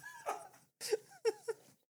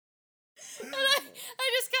 And I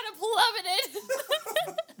just kind of plummeted.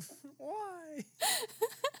 Why?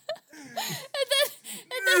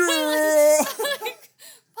 and then I like,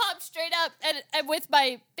 popped straight up, and with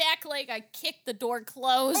my back leg, I kicked the door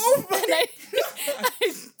closed. Oh my and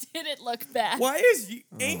I didn't look back. Why is you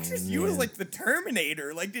anxious? You was man. like the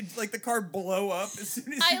Terminator. Like, did like the car blow up as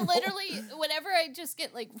soon as I you rolled? literally, whenever I just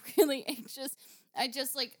get like really anxious, I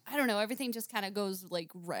just like, I don't know, everything just kind of goes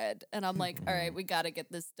like red. And I'm like, all right, we got to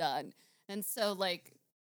get this done. And so, like,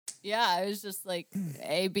 yeah, I was just like,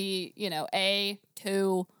 A, B, A,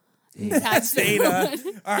 2. times Theta.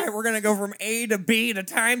 one. All right, we're gonna go from A to B to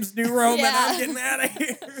Times New Roman. Yeah. I'm getting out of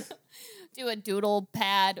here. Do a doodle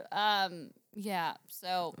pad. Yeah,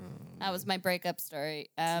 so that was my breakup story.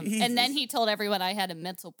 And then Jesus. he told everyone I had a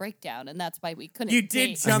mental breakdown, and that's why we couldn't You did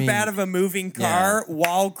date. jump mean, out of a moving car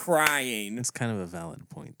while crying. It's kind of a valid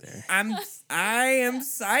point there. I am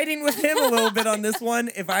siding with him a little bit on this one.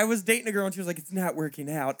 If I was dating a girl and she was like, "It's not working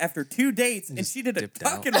out," after 2 dates, and Just she did a dipped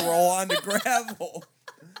tuck out. and roll on the gravel.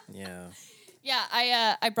 Yeah.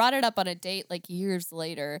 Yeah, I brought it up on a date like years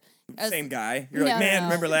later. I was- Same guy. You're No, like, man, no.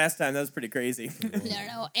 remember last time? That was pretty crazy.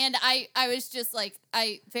 No. And I was just like,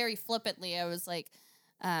 I very flippantly, I was like,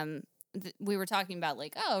 we were talking about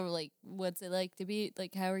like, oh, like, what's it like to be,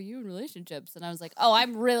 like, how are you in relationships? And I was like, oh,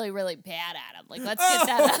 I'm really, really bad at them. Like, let's get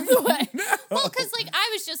that out of the way. No. Well, because, like, I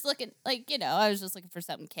was just looking, like, I was just looking for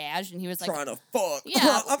something cash, and he was like, Trying to fuck.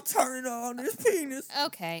 Yeah. I'm turning on his penis.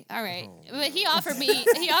 okay, all right. Oh, But he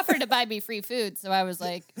offered to buy me free food, so I was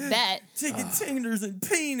like, bet. Chicken tenders and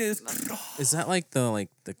penis. Is that like the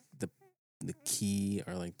key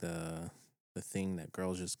or like the thing that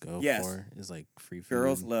girls just go Yes. for is like free food?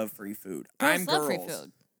 Girls love free food. Girls I'm love girls. free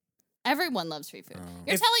food. Everyone loves free food. Oh.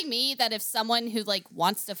 You're If- telling me that if someone who like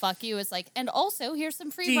wants to fuck you is like, and also here's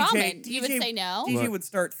some free ramen, you would say no? DJ Look. would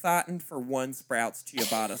start thoughting for one Sprouts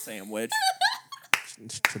ciabatta sandwich.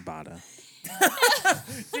 It's ciabatta.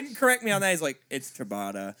 Didn't correct me on that. He's like, it's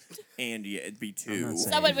ciabatta, and yeah, it'd be I'm 2. not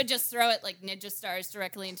saying- Someone would just throw it like ninja stars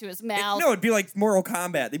directly into his mouth. No, it'd be like Mortal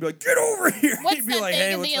Kombat. They'd be like, get over here. What's He'd be that like, thing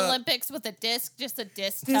hey, in what's the up? Olympics with a disc? Just a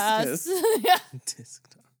disc Discus. toss. Yeah. Disc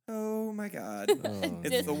top. Oh my God. Oh, It's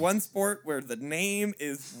Dis- the one sport where the name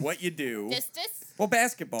is what you do. Discus? Well,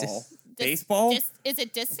 basketball. Dis- Baseball? Is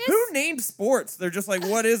it discus? Who named sports? They're just like,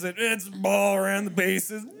 what is it? It's ball around the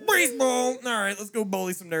bases. Baseball. All right, let's go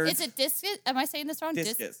bully some nerds. Is it discus? Am I saying this wrong?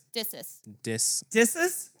 Discus. Discus.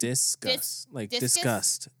 Discus? Disgust. Like discus?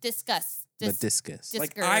 disgust. Disgust. But discus. Dis-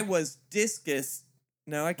 Like Discus. I was discus.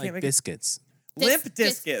 No, I can't Like make biscuits. it. Limp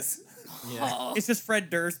Dis- discus. Yeah. It's just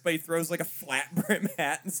Fred Durst, but he throws like a flat brim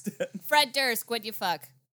hat instead. Fred Durst, would you fuck?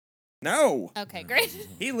 No. Okay, great.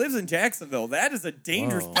 He lives in Jacksonville. That is a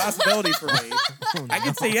dangerous Whoa. possibility for me. I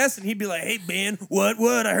could say yes, and he'd be like, "Hey Ben, what?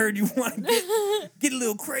 I heard you want to get a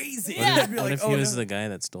little crazy." Yeah. I'd be What like, if "Oh he was no. the guy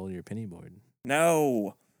that stole your penny board?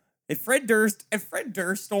 No. If Fred Durst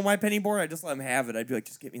stole my penny board, I'd just let him have it. I'd be like,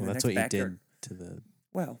 "Just get me Well, the that's next what you backyard." did to the.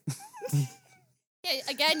 Well, Yeah,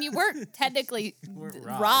 again, you weren't technically weren't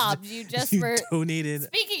robbed. robbed. You just You were. donated.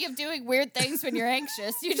 Speaking of doing weird things when you're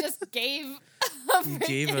anxious, you just gave a You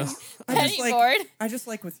gave a- freaking I penny just like board. I just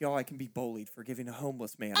like with y'all, I can be bullied for giving a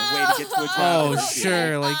homeless man a way Oh. to get to a job. Oh, Okay.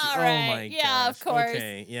 sure. Like, All oh right. my Yeah, of gosh. course.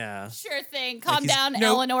 Okay, yeah. Sure thing. Calm he's- down,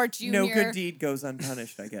 No- Eleanor Jr. No good deed goes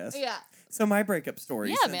unpunished, I guess. Yeah. So my breakup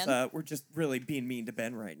story, Yeah, since man. we're just really being mean to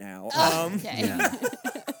Ben right now. Oh, okay. Yeah.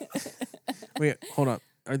 Wait, hold on.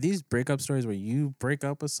 Are these breakup stories where you break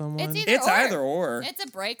up with someone? either It's or. either or. It's a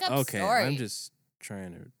breakup Okay, story. I'm just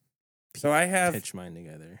trying to So I have pitch mine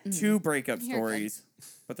together. 2 breakup You're good. stories,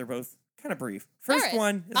 but they're both kind of brief. All First right.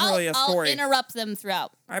 one is I'll, really a story. I'll interrupt them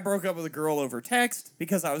throughout. I broke up with a girl over text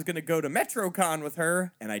because I was going to go to MetroCon with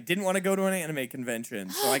her, and I didn't want to go to an anime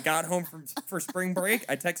convention. So I got home for spring break.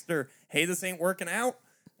 I texted her, "Hey, this ain't working out,"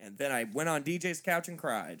 and then I went on DJ's couch and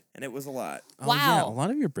cried, and it was a lot. Oh, yeah, Wow. a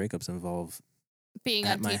lot of your breakups involve Being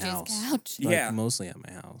At on my TJ's house. couch. like, Yeah. mostly at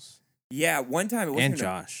my house. Yeah, one time it wasn't And a-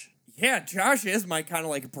 Josh. Yeah, Josh is my kind of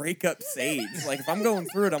like breakup sage. Like if I'm going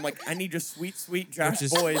through it, I'm like, I need just sweet Josh Which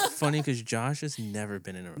is boys. funny because Josh has never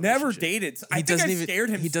been in a relationship. Never dated. So I think I scared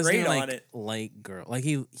him he doesn't straight even, on like, it. like girl. Like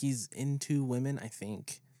he's into women, I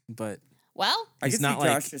think, but Well, I he's could not see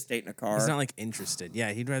like Josh just dating a car. he's not like interested.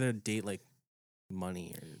 Yeah, he'd rather date like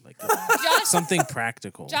money or like Josh, something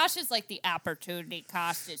practical. Josh is like the opportunity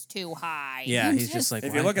cost is too high. Yeah, he's just like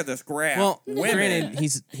if why- you look at this graph, well, women. granted,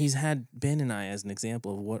 he's had Ben and I as an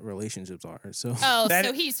example of what relationships are. So Oh, That-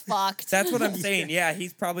 so he's fucked. That's what I'm saying. Yeah,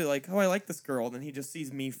 he's probably like, oh, I like this girl. And then he just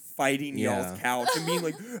sees me fighting Yeah. y'all's couch and being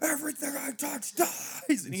like, everything I touch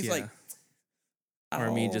dies. And he's Yeah. like, Or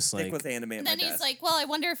me "I'll just stick like- with anime at And my then he's desk." like, well, I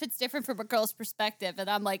wonder if it's different from a girl's perspective. And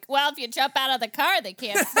I'm like, well, if you jump out of the car, they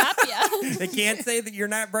can't stop you. they can't say that you're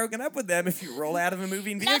not broken up with them if you roll out of a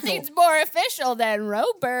moving vehicle. Nothing's more official than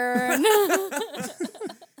Roburn.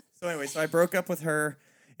 So anyway, so I broke up with her,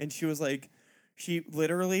 and she was like, she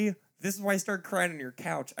literally, this is why I started crying on your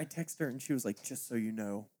couch. I texted her, and she was like, just so you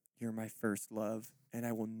know, you're my first love, and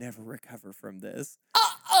I will never recover from this.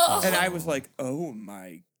 And I was like, oh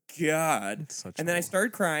my God. And then I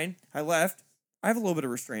started crying. I left. I have a little bit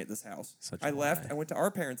of restraint at this house. I left. I went to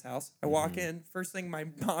our parents' house. I walk in. First thing my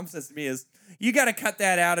mom says to me is, you got to cut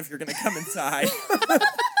that out if you're going to come inside.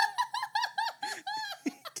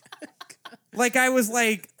 Like I was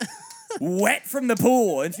like wet from the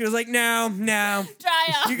pool. And she was like, no. Dry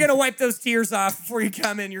off. You're going to wipe those tears off before you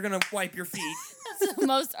come in. You're going to wipe your feet. That's the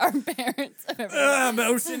most our parents have ever done.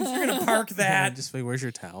 Emotions. You're going to park that. Just like, where's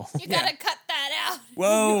your towel? You gotta cut that out.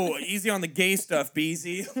 Whoa, easy on the gay stuff,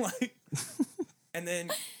 Beezy. Like, and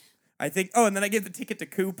then I think, and then I gave the ticket to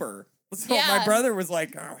Cooper. So Yeah. my brother was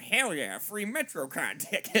like, oh, hell yeah, free MetroCon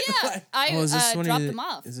ticket. Yeah, Like, I is this one dropped them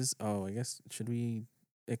off. Is this? Oh, I guess should we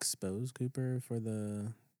expose Cooper for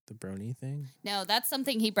the brony thing? No, that's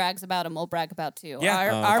something he brags about and we'll brag about too. yeah,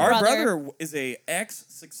 Our our brother, brother is a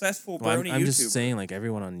ex-successful Well, brony I'm YouTuber. just saying, like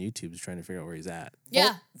everyone on YouTube is trying to figure out where he's at.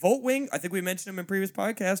 Yeah. Voltwing, I think we mentioned him in previous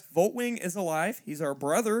podcast. Voltwing is alive. He's our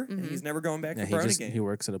brother, and he's never going back Yeah, to brony he game.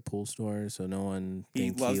 works at a pool store, so no one He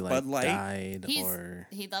think loves he like Bud Light. died He's, or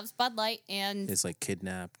he loves Bud Light and is like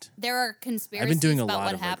kidnapped. there are conspiracies I've been doing a about lot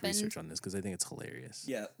what of like, happened. research on this because I think it's hilarious.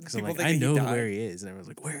 Yeah, Because I'm people like, think I that know he died. where he is, and everyone's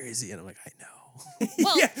like, where is he? And I'm like, I know.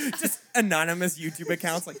 Well, yeah, just anonymous YouTube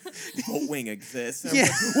accounts like Voltwing exists. And I'm Yeah.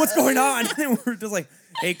 like, what's going on? And we're just like,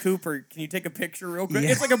 hey Cooper, can you take a picture real quick?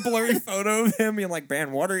 Yeah. It's like a blurry photo of him being like,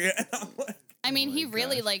 man, what are you? And I'm like, I mean, Oh he my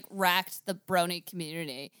really gosh. like racked the brony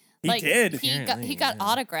community. He Like, did. He got Apparently, yeah.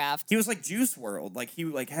 autographed. he was like Juice WRLD. Like he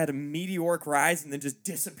like had a meteoric rise and then just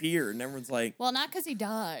disappeared. And everyone's like, Well, not because he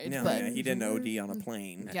died, no, but yeah, he didn't OD on a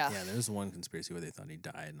plane. Yeah. Yeah, there was one conspiracy where they thought he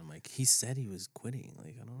died, and I'm like, he said he was quitting.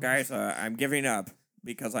 Like, I don't know. Guys, I'm giving up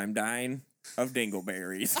because I'm dying of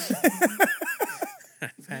dingleberries.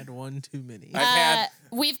 I've had one too many. I've had-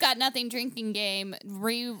 We've got nothing drinking game.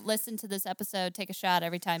 Re-listen to this episode. Take a shot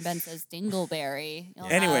every time Ben says Dingleberry. You'll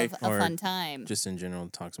Anyway, have a or fun time. Just in general,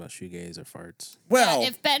 talks about shoegaze or farts. Well,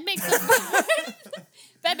 If Ben makes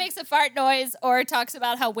Ben makes a fart noise or talks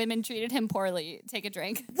about how women treated him poorly, take a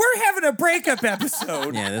drink. we're having a breakup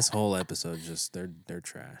episode. Yeah, this whole episode just they're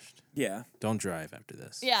trashed. Yeah. Don't drive after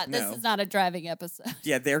this. Yeah, this No. is not a driving episode.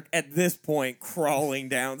 Yeah, they're at this point crawling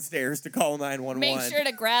downstairs to call 911. Make sure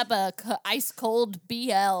to grab a ice cold BL.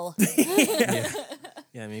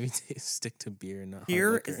 Yeah, maybe stick to beer and not hard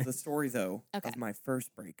Here liquor. is the story, though, Okay. of my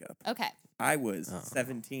first breakup. Okay. I was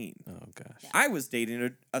 17. Oh gosh. I was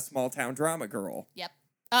dating a small town drama girl. Yep.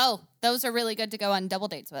 Oh, those are really good to go on double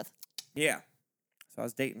dates with. Yeah. So I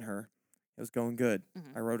was dating her. It was going good.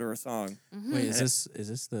 Mm-hmm. I wrote her a song. Wait, is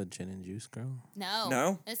this the gin and juice girl? No.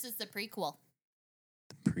 No? This is the prequel.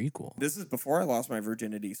 The prequel. This is before I lost my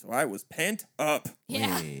virginity, so I was pent up.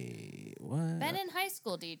 Yeah. Wait, what? Ben in high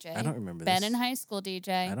school DJ. I don't remember Ben this. in high school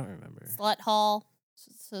DJ. I don't remember. Slut hall.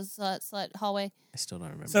 Slut hallway. I still don't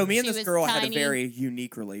remember. So me and She this was girl had a tiny. very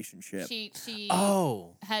unique relationship. She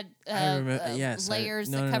Oh, had I remember- yes, layers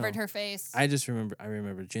no, that no, covered no. her face. I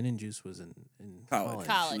remember gin and juice was in college.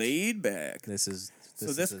 College. Laid back. So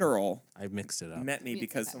This girl I mixed it up. met me Mixed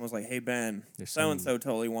because it up. someone was like, hey, Ben, There's so-and-so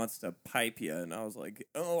totally wants to pipe you. And I was like,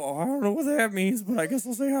 oh, I don't know what that means, but I guess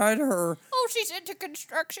I'll say hi to her. Oh, she's into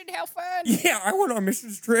construction. How fun. Yeah, I went on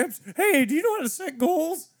mission trips. Hey, do you know how to set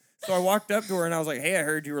goals? So I walked up to her and I was like, hey, I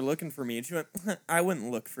heard you were looking for me. And she went, I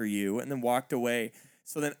wouldn't look for you. And then walked away.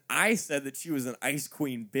 So then I said that she was an ice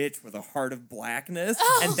queen bitch with a heart of blackness.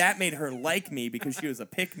 And that made her like me because she was a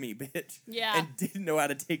pick-me bitch. Yeah. And didn't know how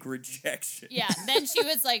to take rejection. Yeah. Then she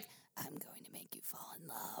was like, I'm going to make you fall in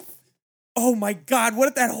love. Oh my God, what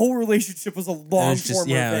if that whole relationship was a long just- form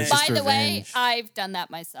yeah, it was revenge? just By the way, revenge. I've done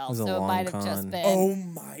that myself, It was a so it long might have con. just been. Oh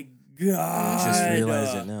my God. Just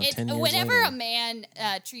realized it now. 10 years Whenever later. a man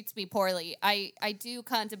treats me poorly, I do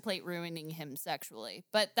contemplate ruining him sexually.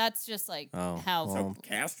 But that's just like Oh, how well,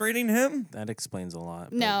 Castrating him? that explains a lot.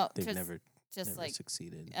 But No, they've just- never just like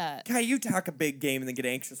succeeded. Guy, you talk a big game and then get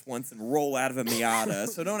anxious once and roll out of a Miata,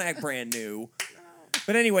 so don't act brand new.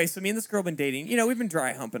 But anyway, so me and this girl been dating. You know, we've been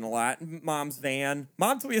dry humping a lot. Mom's van.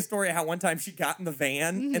 Mom told me a story of how one time she got in the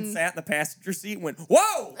van and sat in the passenger seat and went,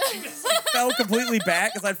 whoa! She just like, fell completely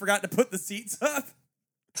back because I'd forgotten to put the seats up.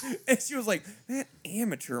 And she was like, that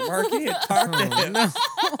amateur, Mark, you need to talk to him. yeah,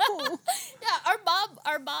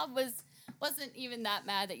 our mom wasn't even that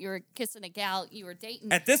mad that you were kissing a gal you were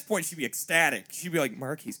dating. At this point, she'd be ecstatic. She'd be like,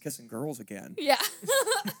 Mark, he's kissing girls again. Yeah.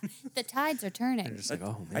 The tides are They're turning. just like,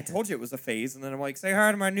 oh man. I told you it was a phase, and then I'm like, say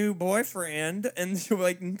hi to my new boyfriend, and she'll be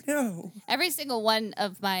like, no. Every single one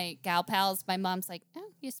of my gal pals, my mom's like, oh,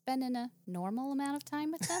 you spending a normal amount of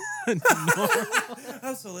time with them?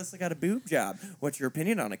 Oh, so Alyssa got a boob job. What's your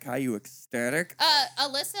opinion on it, Kai? You ecstatic?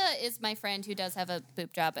 Alyssa is my friend who does have a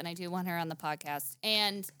boob job, and I do want her on the podcast.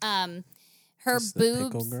 And her Is the boobs.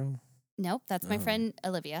 pickle girl? Nope, that's my Oh. friend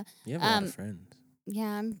Olivia. You have a lot of friends. Yeah,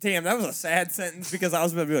 I'm Damn, that was a sad sentence because I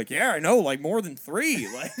was about to be like, yeah, I know, like more than 3.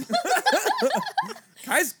 Like,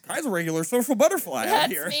 Kai's a regular social butterfly out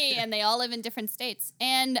that's here. me, and they all live in different states.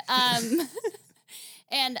 And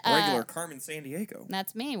and Regular Carmen Sandiego.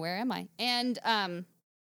 that's me. Where am I? And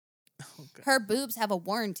Oh, God. her boobs have a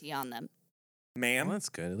warranty on them. Well, Ma'am, that's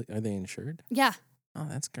good. Are they insured? Yeah, Oh,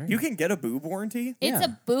 that's great. you can get a boob warranty? it's Yeah. a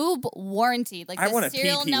boob warranty. Like I the want a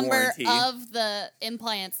serial PP number warranty. of the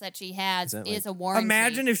implants that she has Is that is like- a warranty.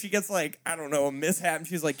 Imagine if she gets like, I don't know, a mishap and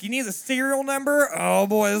she's like, you need the serial number? Oh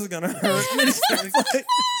boy, this is gonna hurt. And then she starts like,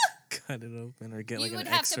 cut it open or get you like would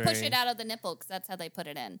an have X-ray. to push it out of the nipple because that's how they put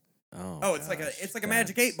it in. oh, it's like gosh, a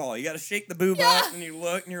magic 8 ball. You gotta shake the boob Yeah. up and you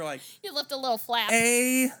look and you're like, You lift a little flap.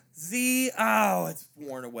 A-Z, oh, it's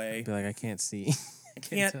worn away. Be like, I can't see. I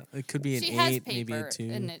can't- tell. It could be an She has 8, maybe paper a 2.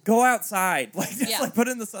 in it. Go outside. Like, just Yeah. like put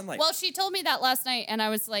it in the sunlight. Well, she told me that last night, and I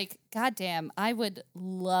was like, God damn, I would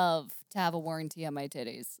love to have a warranty on my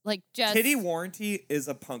titties. Like, just. Titty Warranty is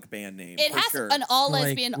a punk band name. It for has sure. an all Like,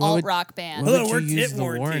 lesbian what would- alt rock band. What Hello, would we're you use tit the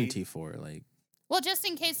warranty. warranty for? Like, Well, just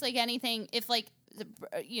in case, like, anything, if, like,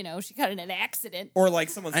 you know, she got in an accident. Or like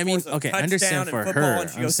someone I mean, scores a okay, I touchdown understand in for football her. and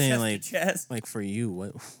she I'm goes saying, chest like- to chest. like for you,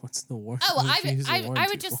 what's the warranty? Oh, well, what would you use the I warranty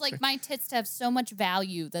would just for? like my tits to have so much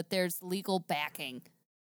value that there's legal backing.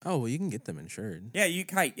 Oh, well, you can get them insured. Yeah, you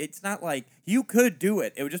kite. It's not like you could do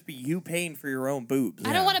it. It would just be you paying for your own boobs. I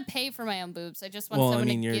Yeah. don't want to pay for my own boobs. I just want Well, I someone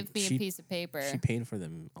mean, to you're- give me a she- piece of paper. She paid for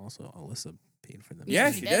them. Also, Alyssa paid for them.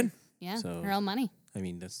 Yeah, she she did. did. Yeah, So- her own money. I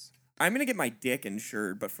mean, that's I'm gonna get my dick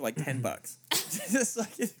insured, but for like $10. Just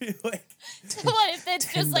like it'd be like What if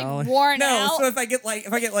it's just like $10? worn no. out? So if I get like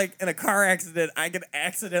in a car accident, I could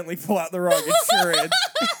accidentally pull out the wrong insurance.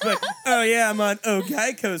 Like, oh yeah, I'm on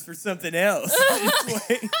Geico's for something else. It's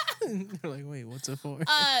like, they're like, wait, what's it for?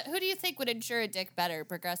 Who do you think would insure a dick better?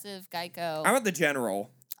 Progressive, Geico? I want the general.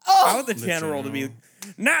 Oh, I want the general to be general.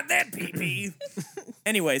 not that pee.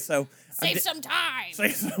 Anyway, so save some time.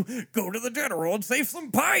 go to the general and save some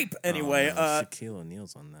pipe. Anyway, oh, no, Shaquille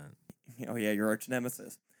O'Neal's on that. oh yeah, your arch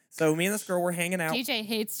nemesis. So me and this girl were hanging out. DJ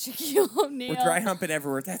hates Shaquille O'Neal. We're dry humping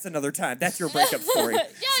everywhere. That's another time. That's your breakup story. Yeah,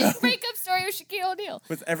 your breakup story with Shaquille O'Neal.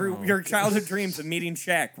 With Oh, your childhood dreams of meeting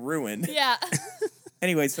Shaq ruined. Yeah.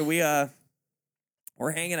 Anyway, so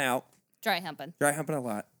we're hanging out, Dry humping. dry humping a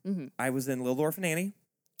lot. Mhm. I was in Little Orphan Annie.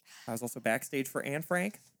 I was also backstage for Anne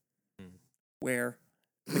Frank, where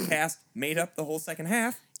the cast made up the whole second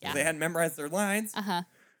half. 'Cause Yeah. They hadn't memorized their lines. Uh-huh.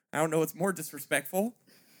 I don't know what's more disrespectful.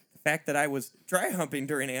 The fact that I was dry humping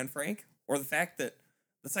during Anne Frank, or the fact that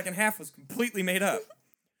the second half was completely made up.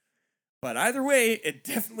 But either way, it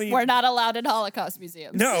definitely We're not allowed in Holocaust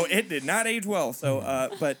museums. no, it did not age well. So,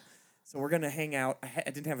 so we're gonna hang out. I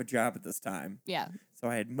didn't have a job at this time, Yeah. so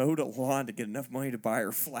I had mowed a lawn to get enough money to buy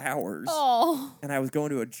her flowers. Oh. And I was going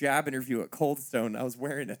to a job interview at Coldstone. I was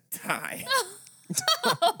wearing a tie,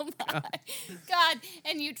 Oh my God.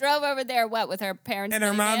 And you drove over there, what, with her parents? and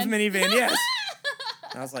her mom's minivan? minivan. Yes.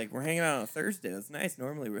 I was like, we're hanging out on a Thursday. That's nice.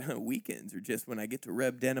 Normally, weekends are just when I get to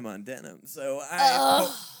rub denim on denim. So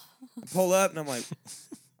I pull up, and I'm like,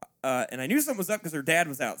 and I knew something was up because her dad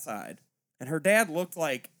was outside, and her dad looked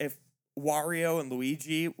like if Wario and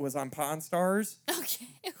Luigi was on Pawn Stars.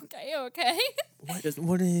 Okay.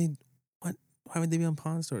 Why would they be on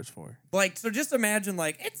Pawn Stores for? Like, so just imagine,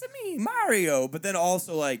 like, it's me, Mario, but then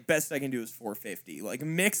also, like, best I can do is 450. Like,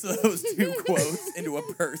 mix those two quotes into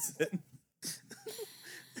a person.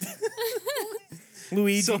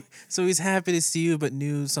 Luigi. So he's happy to see you, but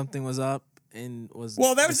knew something was up and was.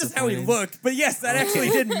 Well, that was just how he disappointed? looked. But yes, that actually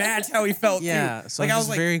did match how he felt, Yeah, too. so Like, I I was was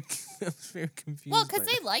like, very, I was very confused. Well, because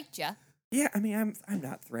by they liked you. yeah, I mean, I'm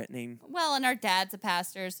not threatening. Well, and our dad's a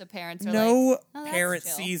pastor, so parents are No like, oh, that's parent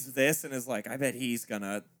chill. sees this and is like, I bet he's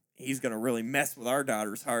gonna really mess with our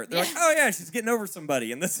daughter's heart. They're like, Yeah. oh yeah, she's getting over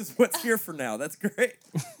somebody, and this is what's here for now. That's great.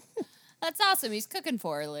 That's awesome. He's cooking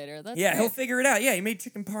for her later. That's Yeah, great. he'll figure it out. Yeah, he made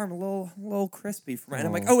chicken parm a little crispy for me. And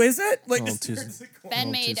I'm like, Oh. oh, is it? Like, Oh, just too- turns the corner. Ben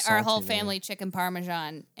little too made our whole salty there. family chicken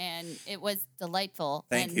parmesan, and it was delightful.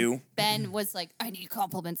 Thank and you. Ben was like, "I need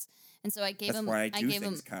compliments," and so I gave That's him. why I do gave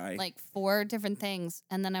things, him Kai. like 4 different things,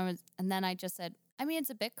 and then I just said, I mean,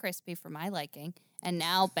 it's a bit crispy for my liking, and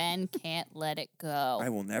now Ben can't let it go. I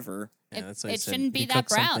will never. Yeah, that's what I it said. shouldn't be He that cooked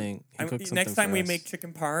brown. something- he cooked Next something time for we us. make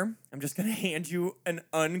chicken parm, I'm just gonna hand you an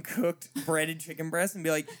uncooked breaded chicken breast and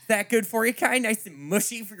be like, "That good for you, Kai? Nice and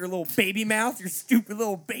mushy for your little baby mouth, your stupid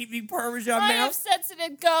little baby Parmesan I have mouth."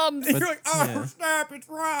 sensitive gums. And you're like, "Oh yeah. snap, it's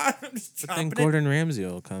raw." I'm just But then chomping it. Gordon Ramsay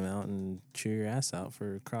will come out and chew your ass out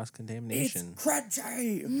for cross It's contamination.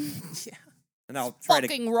 crunchy. Yeah. And I'll try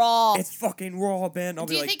Fucking raw. It's fucking raw, Ben. I'll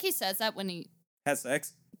Do be you like, think he says that when he has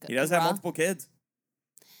sex. He Raw? does have multiple kids.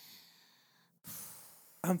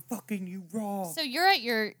 I'm fucking you raw. So you're at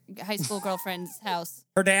your high school girlfriend's house.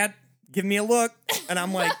 Her dad give me a look, and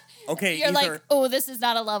I'm like, okay, You're either like, oh, this is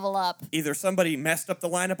not a level up. either somebody messed up the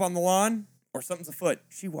lineup on the lawn or something's afoot.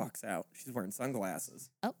 She walks out. She's wearing sunglasses.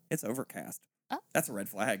 Oh. It's overcast. Oh. That's a red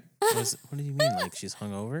flag. What do you mean? Like she's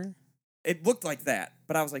hungover? It looked like that,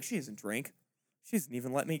 but I was like, she doesn't drink. She doesn't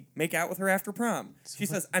even let me make out with her after prom. She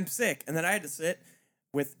says, I'm sick. And then I had to sit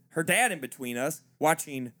with her dad in between us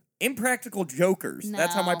watching Impractical Jokers.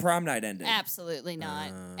 That's how my No. prom night ended. Absolutely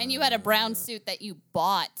not. And you had a brown suit that you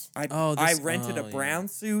bought. I rented a brown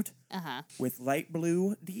suit Uh-huh. with light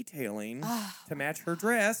blue detailing to match her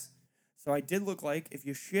dress. So I did look like if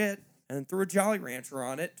you shit and then threw a Jolly Rancher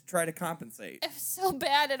on it to try to compensate. It was so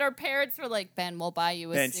bad, and our parents were like, Ben, we'll buy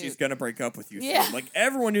you a Then suit. she's going to break up with you Yeah. soon. Like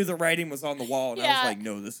everyone knew the writing was on the wall, and I Yeah. was like,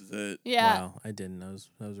 no, this is it. Yeah. Wow, I didn't. I was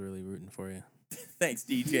really rooting for you. Thanks,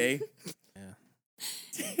 DJ. Yeah.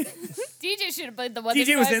 DJ should have been the one to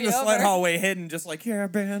DJ was drive in you the sled over. hallway hidden, just like, yeah,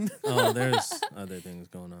 Ben. Oh, there's other things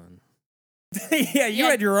going on. Yeah, you Yeah.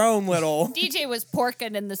 had your own little. DJ was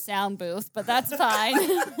porking in the sound booth, but that's fine.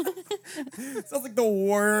 Sounds like the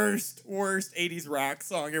worst 80s rock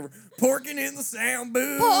song ever. Porking in the sound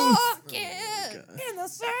booth. Porking. In the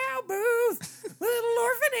sound booth. Little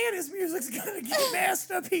orphan and his music's gonna get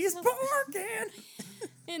messed up. He's porking.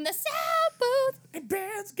 In the sound booth. And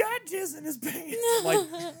Ben's got jizz in his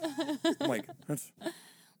pants. I'm like, that's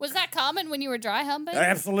Was that common when you were dry humping?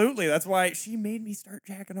 absolutely. That's why she made me start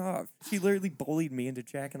jacking off. She literally bullied me into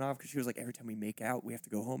jacking off because she was like, every time we make out, we have to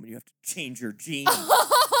go home and you have to change your jeans.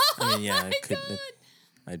 I mean, yeah,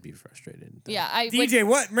 I'd be frustrated. Yeah, I would. DJ,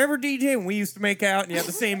 what? Remember DJ when we used to make out and you had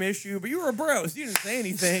the same issue, but you were a bro, so you didn't say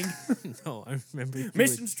anything. No, I remember. you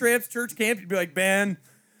Mission trips, church camp, you'd be like, Ben,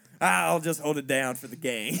 I'll just hold it down for the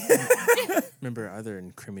gang. remember other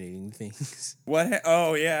incriminating things. What?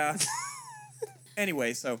 Oh, yeah.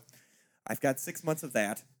 Anyway, so I've got 6 months of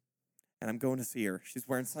that, and I'm going to see her. She's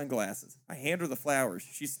wearing sunglasses. I hand her the flowers.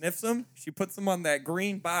 She sniffs them. She puts them on that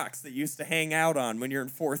green box that you used to hang out on when you're in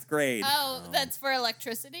 4th grade. Oh, that's for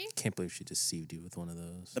electricity? Can't believe she deceived you with one of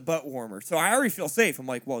those. The butt warmer. So I already feel safe. I'm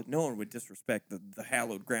like, well, no one would disrespect the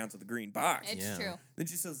hallowed grounds of the green box. It's Yeah. true. Then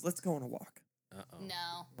she says, let's go on a walk. Uh-oh.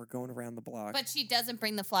 No. We're going around the block. But she doesn't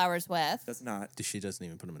bring the flowers with. Does not. She doesn't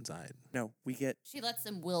even put them inside. No, we get. She lets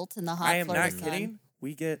them wilt in the hot I am Florida not sun. kidding.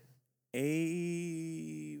 We get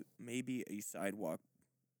maybe a sidewalk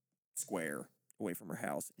square away from her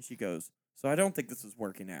house. And she goes, so I don't think this is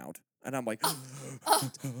working out. And I'm like,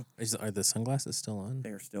 Are the sunglasses still on?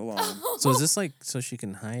 they're still on. So is this like so she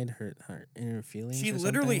can hide her inner feelings? She or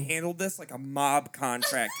literally something? handled this like a mob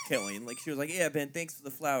contract killing. Like she was like, yeah, Ben, thanks for the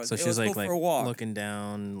flowers. So Hey, she's let's like go for a walk. looking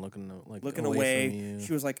down, looking Looking away. away. From you.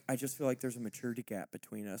 She was like, I just feel like there's a maturity gap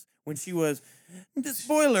between us. When she was,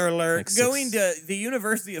 spoiler alert, Like going six- to the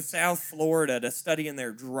University of South Florida to study in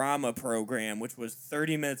their drama program, which was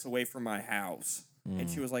 30 minutes away from my house. And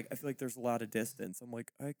she was like, I feel like there's a lot of distance. I'm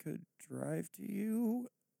like, I could drive to you.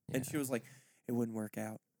 And she was like, it wouldn't work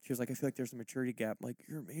out. She was like, I feel like there's a maturity gap. I'm like,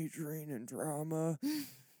 you're majoring in drama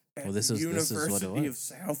at Well, this the is what it University of was.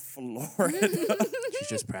 South Florida. She's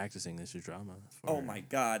just practicing. This is drama. for Oh her. my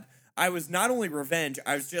god! I was not only revenge.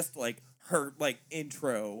 I was just like her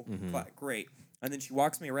intro. But great. And then she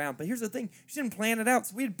walks me around. But here's the thing: she didn't plan it out.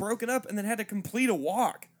 So we had broken up and then had to complete a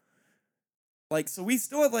walk. Like so, we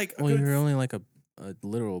still had like. A Well, good you're only like a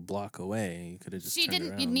literal block away. You could have just. She turned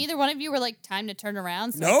didn't. around. Neither one of you were like, time to turn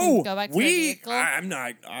around. So I no, can go back to the vehicle. I'm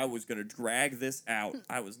not. I was gonna drag this out.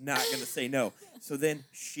 I was not gonna say no. So then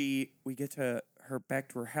we get to her back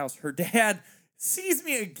to her house. Her dad sees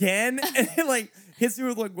me again and like hits me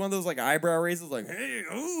with like one of those like eyebrow raises, like hey,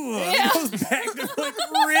 ooh, and goes back to like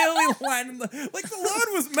really lining the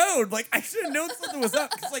lawn was mowed. Like I should have known something was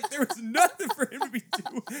up because like there was nothing for him to be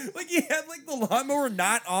doing. Like he had like the lawnmower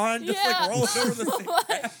not on, just Yeah. like rolling over the same What?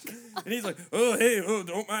 path. And he's like, oh hey, oh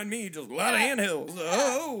don't mind me, just a lot of anthills.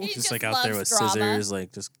 Oh. He Just just like out there with loves drama. scissors,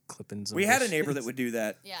 like just clipping some. We had a bushes. neighbor that would do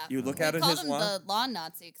that. Yeah. You look We out at called his him lawn. the lawn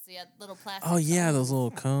Nazi because he had little plastic. Oh yeah, cones. those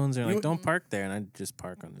little cones. They're You- like, don't park there, and I just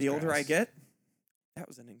park on. The older I get, that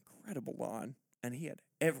was an incredible lawn. and he had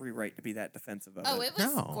every right to be that defensive of Oh, it. it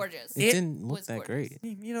was No, gorgeous. It didn't look was that gorgeous.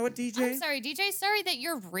 great. You know what, DJ? I'm sorry, DJ. Sorry that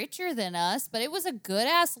you're richer than us, but it was a good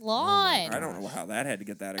ass my lawn. I don't know how that had to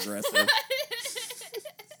get that aggressive.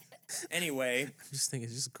 Anyway, I just think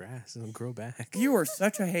it's just grass. It'll grow back. you are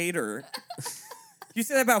such a hater. You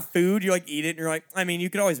say that about food, you like eat it, and you're like, I mean, you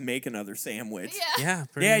could always make another sandwich. Yeah. Yeah,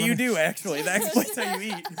 pretty Yeah, you much. do actually. That explains how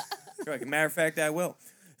you eat. You're like, matter of fact, I will.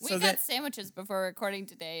 We So got that sandwiches before recording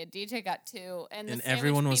today, and DJ got 2. And, the And sandwich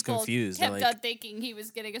everyone was people confused. They're Kept like- on thinking he was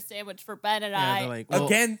getting a sandwich for Ben and Yeah, I. they're like, well,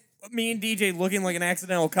 again, me and DJ looking like an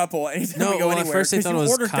accidental couple anytime No, we go well, anywhere. at first they 'cause thought you it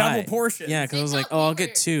was ordered Kai. double portions. Yeah, because I They was like, thought oh, we I'll get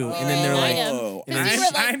were- 2. we And were then they're like, lying. oh, Because and we then were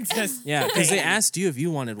like, I'm just yeah, because they Dang. asked you if you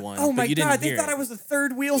wanted one. Oh my but you didn't god, they hear thought it. I was a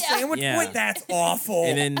third wheel Yeah. sandwich. Yeah. Boy, that's awful.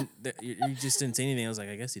 And then you just didn't say anything. I was like,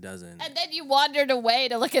 I guess he doesn't. and then you wandered away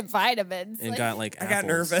to look at vitamins. And got like I got apples.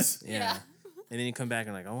 nervous. Yeah. Yeah. And then you come back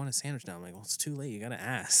and like, I want a sandwich now. I'm like, well, it's too late. You gotta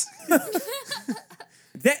ask.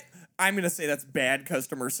 That I'm gonna say that's bad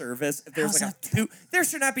customer service. If there's How's like there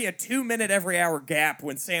should not be a 2-minute every hour gap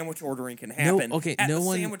when sandwich ordering can happen. okay, at no the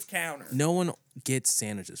one- sandwich counter. No one gets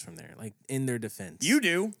sandwiches from there. Like in their defense, You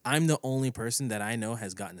do. I'm the only person that I know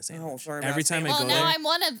has gotten a sandwich. sorry about Every time I well, go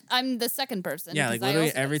now there, I'm the second person. yeah, 'cause like I literally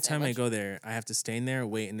also got a every time I sandwich. go there, I have to stand there,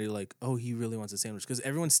 wait, and they're like, "Oh, he really wants a sandwich," because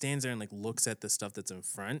everyone stands there and like looks at the stuff that's in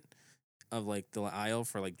front of like the aisle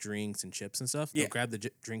for like drinks and chips and stuff. Yeah. They'll grab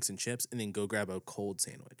the drinks and chips and then go grab a cold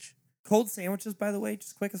sandwich. Cold sandwiches, by the way,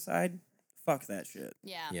 just quick aside. Fuck that shit.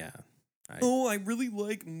 Yeah. Yeah, Oh, I really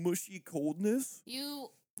like mushy coldness. You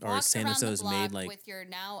Or a walked sandwich around that the was block made, like- with your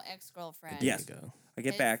now ex-girlfriend. there Yes. you go. I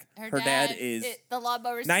get back. Her dad is the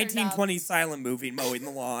lawnmower's 1920 silent movie mowing the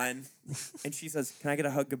lawn, and she says, "Can I get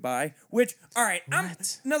a hug goodbye?" Which, all right,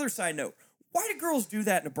 What? another side note. Why do girls do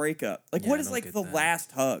that in a breakup? Like, Yeah, what I is don't like get the that.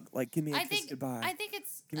 last hug? Like, give me a I kiss think goodbye. I think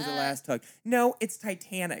it's Give me the last hug. No, it's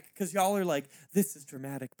Titanic because y'all are like, this is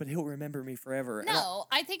dramatic, but he'll remember me forever. And No,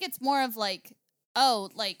 I think it's more of like, oh,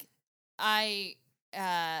 like I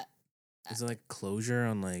Is it like closure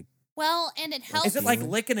on like? well, and it helps. is it like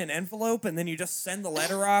feeling? licking an envelope and then you just send the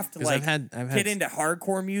letter off to Because like I've had get into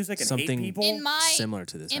hardcore music and hate something people? in my similar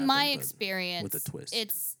to this. in my happen, but experience with a twist.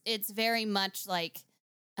 it's very much like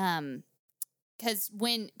because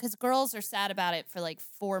girls are sad about it for like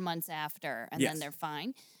 4 months after and Yes. then they're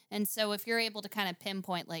fine, and so if you're able to kind of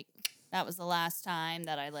pinpoint like that was the last time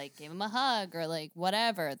that I like gave him a hug or like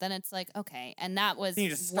whatever, then it's like okay, and that was Can you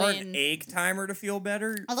just start when an egg timer to feel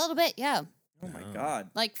better? a little bit, yeah. Oh my Oh. god.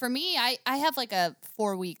 Like for me, I have like a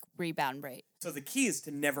 4-week rebound rate. So the key is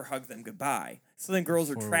to never hug them goodbye. So then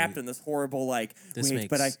girls are 4 trapped weeks. in this horrible like, This wait,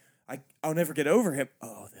 but makes- I'll never get over him.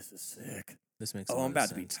 Oh, this is sick. This makes. a Oh, lot I'm of about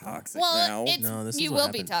to be sense now. toxic Well, now. it's- No, this You is what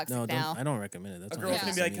will be happened. toxic no, now. I don't recommend it. That's A what girl's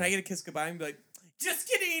happens gonna be like, to "Can I me. get a kiss goodbye?" And be like, "Just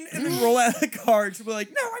kidding," and then roll out of the car. And she'll be like,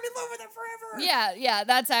 "No, I'm in love with him forever." Yeah,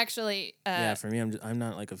 that's actually Yeah, for me, I'm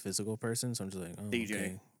not like a physical person, so I'm just like, oh, DJ.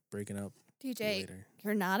 okay, breaking up. See you DJ. later.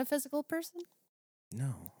 You're not a physical person? No,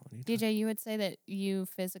 what are you DJ, you would say that you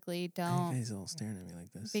physically Why are you don't guys all staring at me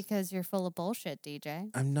like this? because you're full of bullshit, DJ.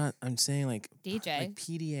 I'm not. I'm saying like DJ, like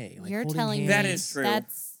PDA. Like you're holding telling me That hands, is true.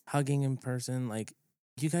 That's hugging in person. Like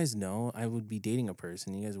you guys know, I would be dating a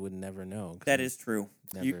person. You guys would never know. 'cause That I'm is true.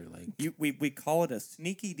 never like. We call it a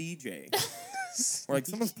sneaky DJ. Or like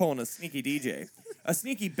someone's pulling a sneaky DJ. A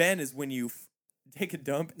sneaky Ben is when you take a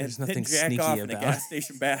dump and There's then nothing jack sneaky off in a about gas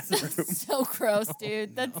station bathroom. so gross,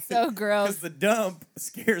 dude. That's so Because gross. the dump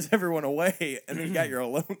scares everyone away, and then you got your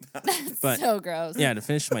alone time. That's But- so gross. Yeah, to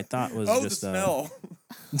finish my thought was Oh, just the smell.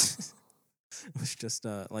 was just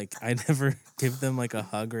like I never give them like a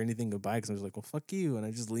hug or anything goodbye because I was like, well, fuck you, and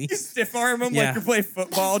I just leave. You stiff arm them Yeah. like you're playing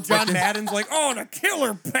football. John Madden's like, "Oh, the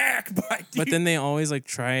killer pack by But then they always like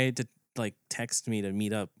try to like text me to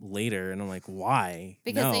meet up later, and I'm like, why?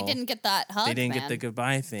 Because they No, didn't get that hug. They didn't man. get the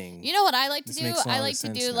goodbye thing. You know what I like to This do? makes a lot I of like to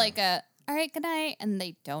sense do now. like a all right, good night, and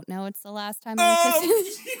they don't know it's the last time I'm kissing.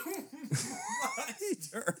 Oh, you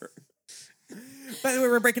monster. By the way,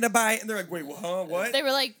 we're breaking up by, and they're like, "Wait, huh? What? They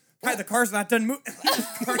were like, Hi, the car's not done moving."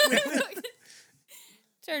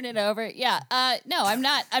 turn it over. Yeah. No, I'm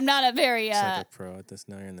not a very It's like a pro at this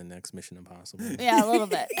now. You're in the next Mission Impossible. yeah, a little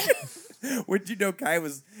bit. Would you know Kai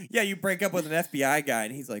was? Yeah, you break up with an FBI guy,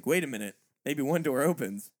 and he's like, "Wait a minute, maybe one door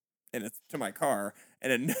opens, and it's to my car,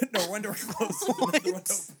 and then no, one door closes, another one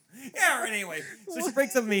opens." Yeah. All right. Anyway, so she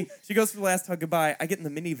breaks up with me. She goes for the last hug goodbye. I get in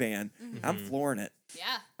the minivan. I'm flooring it.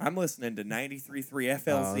 Yeah. I'm listening to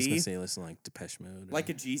 93.3 Oh, I was gonna FLZ. say listen like Depeche Mode. or- Like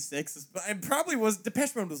a G6. It probably was.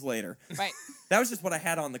 Depeche Mode was later. Right. That was just what I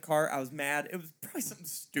had on the car. I was mad. It was probably something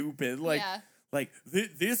stupid. Like, Yeah.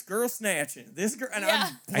 this girl snatching. This girl. And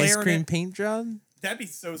Yeah. I'm ice blaring cream it. paint job. That'd be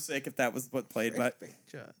so sick if that was what played. But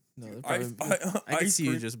No, they're I probably, I can see you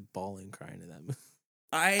screwed- just bawling, crying to that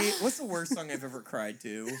movie. What's the worst song I've ever cried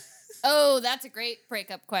to? Oh, that's a great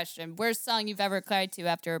breakup question. Worst song you've ever cried to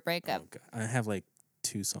after a breakup? Oh, God. I have like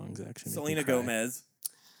 2 songs that actually. Make me Selena cry. Gomez.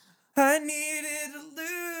 I needed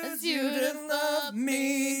to lose you to love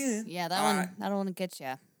me. Yeah, that one will get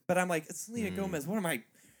you. But I'm like, it's Selena Gomez. What am I? Do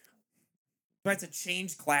I have to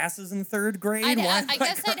change classes in 3rd grade? Why am I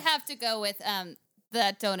guess cry- I'd have to go with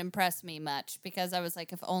that don't impress me much because I was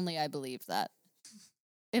like, if only I believed that.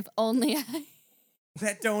 If only I.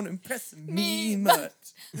 That don't impress Me me much.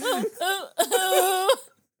 Oh.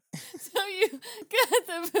 So you got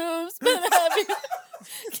the boobs, but have you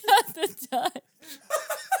got the touch?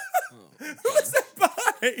 Who was that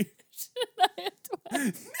by?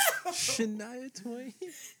 Shania Twain.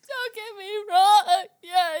 Don't get me wrong.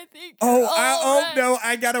 Yeah, I think. No,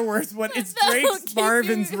 I got a worse one. It's No, Drake's keep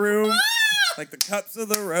Marvin's you- Room. Like the Cups of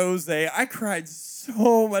the Rose. I cried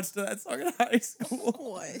so much to that song in high school.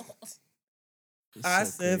 What? I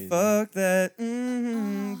said, fuck that,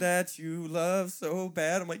 that you love so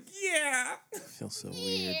bad. I'm like, yeah. I feel so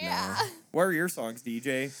weird Yeah. now. What are your songs,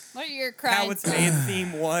 DJ? What are your crying? How It's Made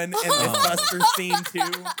theme 1 and Oh. Mythbusters theme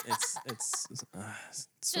 2. It's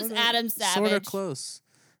Just Adam Sort Savage. of close.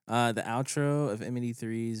 The outro of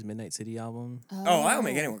M83's Midnight City album. Oh, I don't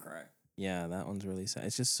make anyone cry. Yeah, that one's really sad.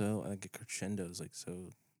 It's just so like it crescendos like so.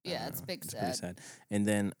 I Yeah, don't it's know, big It's pretty sad. sad. And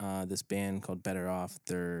then this band called Better Off,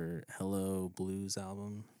 their Hello Blues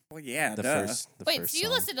album. Well, yeah, The duh. first. The Wait, first so you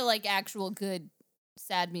song. listen to like actual good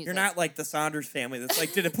sad music? You're not like the Saunders family that's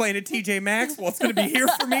like, did it play in a TJ Maxx? Well, it's going to be here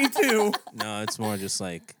for me, too. No, it's more just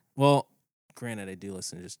like. Well, granted, I do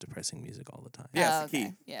listen to just depressing music all the time. Yeah. Oh, it's the key.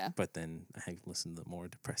 okay. Yeah. But then I listen to the more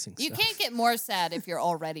depressing You stuff. can't get more sad if you're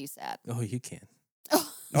already sad. Oh, you can.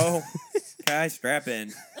 Oh, guys, strap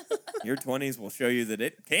in. Your 20s will show you that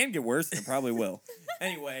it can get worse and it probably will.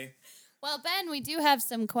 Anyway. Well, Ben, we do have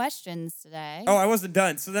some questions today. Oh, I wasn't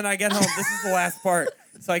done. So then I get home. This is the last part.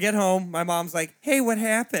 So I get home. My mom's like, hey, what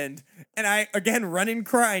happened? And I, again, running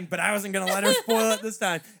crying, but I wasn't going to let her spoil it this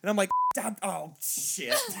time. And I'm like, oh,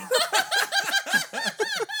 shit.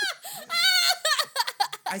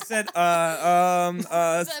 I said, the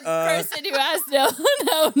person who has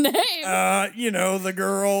no name. the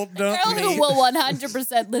girl dumped Girl me. who will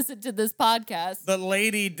 100% listen to this podcast. The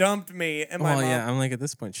lady dumped me, and my Well, mom yeah, I'm like at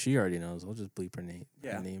this point, she already knows. I'll just bleep her name,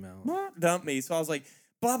 Yeah. her name out. dumped me. So I was like,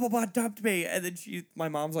 blah blah blah, dumped me, and then my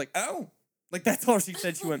mom's like, oh, like that's all she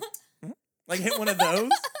said. She went, like hit one of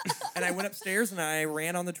those, and I went upstairs and I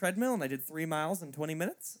ran on the treadmill and I did 3 miles in 20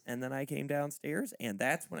 minutes, and then I came downstairs, and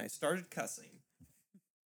that's when I started cussing.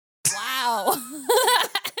 Wow.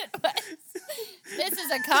 This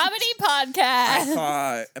is a comedy I podcast.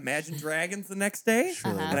 saw Imagine Dragons the next day, She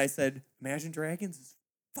really Uh-huh. and I said, Imagine Dragons is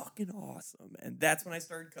fucking awesome, and that's when I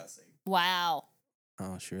started cussing. Wow.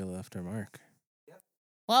 Oh, she really left her mark.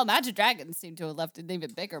 Well, Imagine Dragons seem to have left an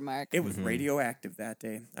even bigger mark. It was Mhm. radioactive that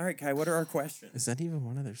day. All right, Kai, what are our questions? Is that even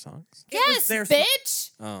one of their songs? Yes, their-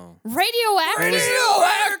 bitch. Oh. Radioactive.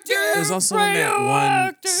 It was also when that one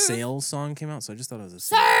Radioactive. Sail song came out, so I just thought it was a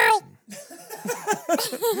Sail!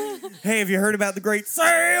 person. Hey, have you heard about the great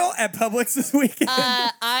sale at Publix this weekend?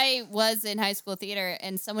 I was in high school theater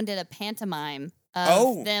and someone did a pantomime of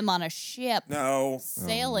Oh. them on a ship no,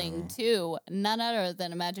 sailing no. to none other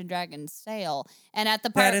than Imagine Dragons Sail. And at the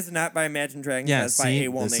that part, is not by Imagine Dragons. Yeah, that's by see,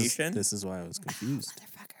 AWOL this Nation. this is why I was confused.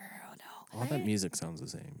 motherfucker, oh no. All that music sounds the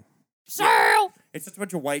same. Sail! It's just a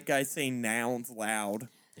bunch of white guys saying nouns loud.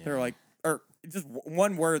 They're Yeah. like, or just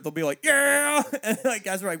one word. They'll be like, yeah, and like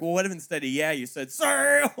guys are like, well, what if instead of yeah, you said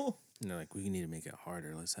sale? And they're like, we need to make it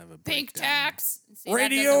harder. Let's have a Pink breakdown." tax. See, that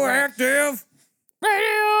doesn't work. Radioactive.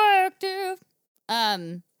 Radioactive.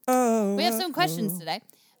 Oh, We have some questions today.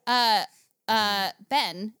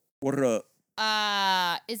 Ben, What up?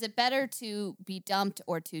 is it better to be dumped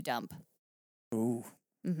or to dump? Ooh.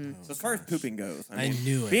 Mm-hmm. Oh, So as far as gosh. pooping goes, I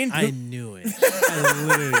knew being it. I poop- knew it. I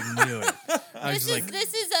literally knew it. I was like,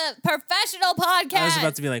 This is a professional podcast. I was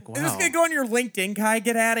about to be like, Is this wow. gonna go on your LinkedIn, Kai?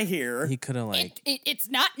 Get out of here. He could have like, It's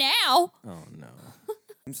not now. oh no.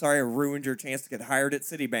 I'm sorry I ruined your chance to get hired at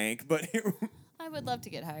Citibank, but I would love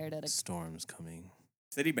to get hired at a. Storm's coming.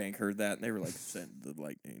 Citibank heard that and they were like, send the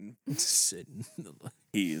lightning. Sitting. in the light.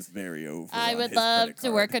 He is very over. I on would his love credit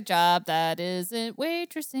to work card. a job that isn't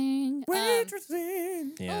waitressing.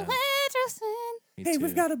 Waitressing. Yeah. Waitressing. Me Hey, too.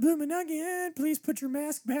 we've got a blooming nugget. Please put your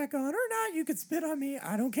mask back on or not. You could spit on me.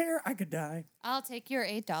 I don't care. I could die. I'll take your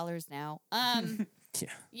 $8 now. Yeah.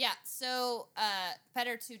 Yeah. So,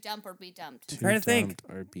 better to dump or be dumped. Too trying to think.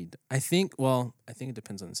 dumped or be. I think. Well, I think it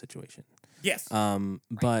depends on the situation. Yes.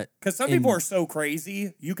 But Because some people are so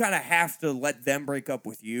crazy, you kind of have to let them break up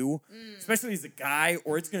with you, especially as a guy,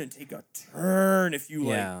 or it's going to take a turn if you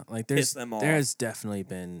like piss them off. there's definitely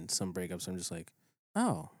been some breakups. I'm just like,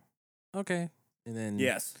 oh, okay, and then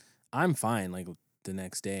Yes. I'm fine. Like the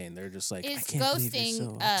next day, and they're just like, I Is can't believe you're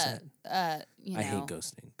so upset. you know, I hate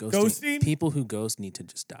ghosting. Ghosting? People who ghost need to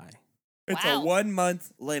just die. It's Wow. a 1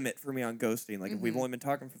 month limit for me on ghosting. Like, if we've only been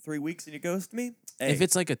talking for 3 weeks and you ghost me, hey, If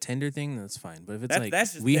it's like a Tinder thing, that's fine. But if it's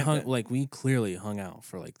that's just we pimping. we clearly hung out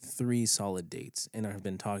for like 3 solid dates, and have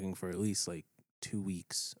been talking for at least like 2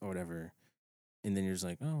 weeks or whatever, and then you're just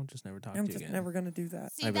like, oh, just never talk I'm to you just again. never going to do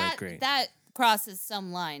that. See, I'd be that like, great. that crosses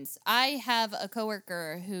some lines. I have a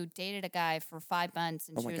coworker who dated a guy for 5 months,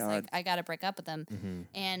 and Oh she my was God. like, I got to break up with him. Mhm.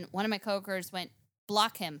 And one of my coworkers went,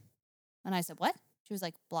 block him. And I said, what? She was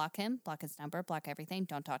like, block him, block his number, block everything.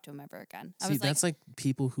 Don't talk to him ever again. I See, was that's like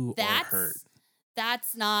people who are hurt.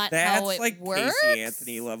 That's not That's how it like works. Casey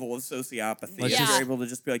Anthony level of sociopathy. Let's If just- you're able to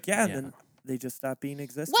just be like, yeah, Yeah. then they just stop being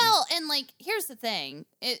existing. Well, and like, here's the thing.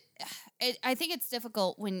 I think it's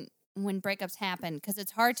difficult when breakups happen because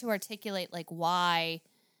it's hard to articulate like why,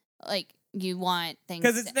 like you want things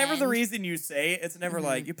because it's to never the end. reason you say it. It's never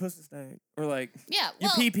like, you pussy stank. Or like, Yeah, your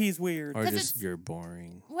well, pee-pee's weird. Or 'Cause just it's- you're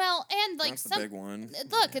boring. well, and like That's a some big one.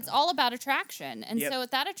 look, it's all about attraction, and Yep. so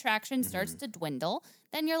if that attraction starts to dwindle,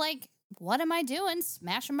 then you're like, what am I doing?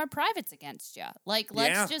 Smashing my privates against you? Like, let's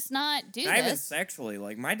Yeah. just not do Not even this. sexually.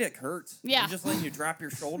 Like, my dick hurts. Yeah. I'm just letting you drop your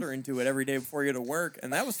shoulder into it every day before you go to work.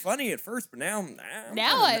 And that was funny at first, but now I'm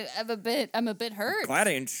Now kinda I'm a bit hurt. glad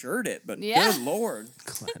I insured it, but Yeah. good Lord.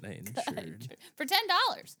 Glad I insured. For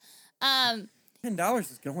 $10.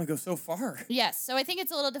 $10 can only go so far. Yes, so I think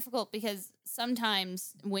it's a little difficult because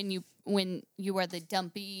sometimes when you are the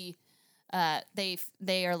dumpy,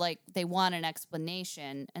 they are like they want an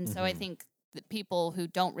explanation, and so I think that people who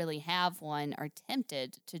don't really have one are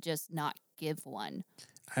tempted to just not give one.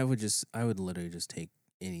 I would literally just take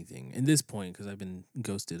anything at this point because I've been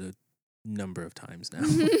ghosted a number of times now,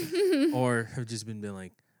 or have just been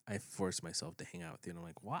like, I forced myself to hang out with you, and I'm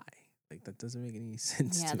like, why? Like that doesn't make any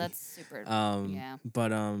sense. Yeah, to that's me. super. Yeah.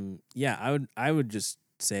 But yeah, I would just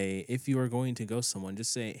say if you are going to ghost someone,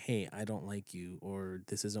 just say, hey, I don't like you, or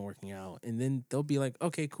this isn't working out, and then they'll be like,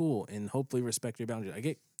 okay, cool, and hopefully respect your boundaries. I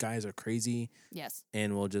get guys are crazy Yes.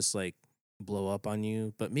 and will just like blow up on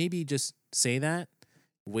you, but maybe just say that,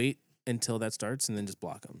 wait until that starts, and then just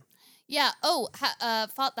block them. Yeah. Oh,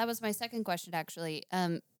 that was my second question actually.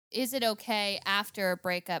 Is it okay after a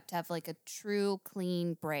breakup to have like a true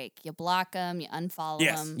clean break? You block them, you unfollow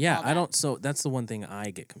Yes. them. Yeah, I don't. So that's the one thing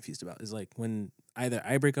I get confused about is like when either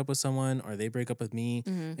I break up with someone or they break up with me,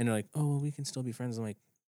 Mm-hmm. and they're like, "Oh, well, we can still be friends." I'm like,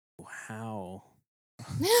 well, "How?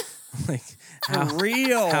 Like For how?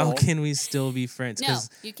 real. How can we still be friends?" No, Because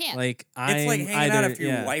you can't. like It's like I'm hanging out either- after you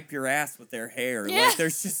yeah, wipe your ass with their hair. Yeah. Like,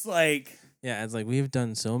 there's just like yeah, it's like we've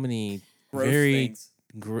done so many gross very things.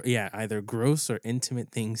 either gross or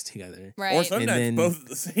intimate things together. right. Or sometimes then- both at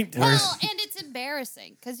the same time. well, and it's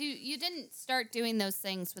embarrassing because you didn't start doing those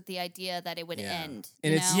things with the idea that it would Yeah. end.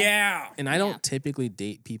 And you it's- know? Yeah. And I Yeah. don't typically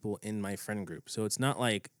date people in my friend group. So it's not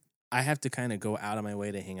like I have to kind of go out of my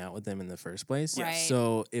way to hang out with them in the first place. Right.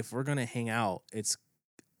 So if we're going to hang out, it's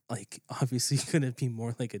like obviously going to be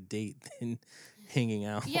more like a date than hanging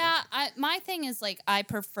out. Yeah, my thing is like I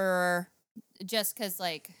prefer just because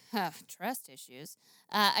like trust issues.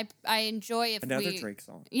 I enjoy if Another we. Drake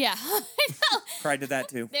song. Yeah, I know. Cried to that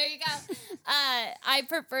too. There you go. I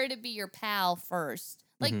prefer to be your pal first.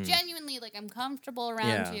 Like Mhm. genuinely, like I'm comfortable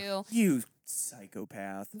around Yeah. you. You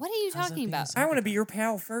psychopath. What are you How's that talking being about? I want to be your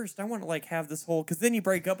pal first. I want to like have this whole, because then you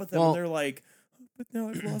break up with them Well- and they're like, but now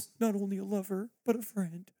I've lost not only a lover but a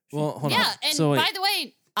friend. Well, hold on. Yeah, and So, by the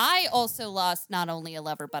way, I also lost not only a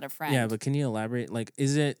lover but a friend. yeah, but can you elaborate? Like,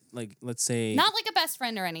 is it like, let's say, not like a best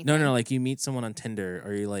friend or anything. no, like you meet someone on Tinder,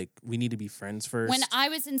 or you like, we need to be friends first. When I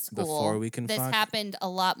was in school, before we can this fuck? happened a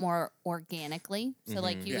lot more organically. So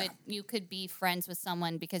like Mhm. Yeah. you could be friends with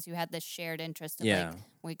someone because you had this shared interest of Yeah. like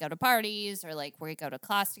we go to parties or like we go to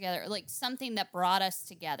class together or like something that brought us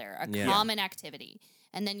together, a Yeah. common activity.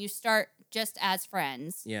 And then you start just as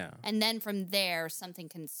friends. yeah, And then from there something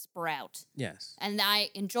can sprout. yes, And I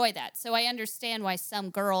enjoy that. So I understand why some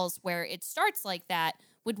girls where it starts like that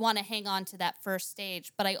would want to hang on to that first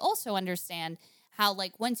stage, but I also understand how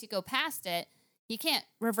like once you go past it, you can't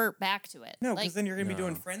revert back to it. No, like because then you're gonna be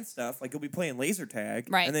doing No. friend stuff. Like you'll be playing laser tag,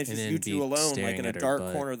 Right. And then it's And just then you be two alone, like staring in a at her dark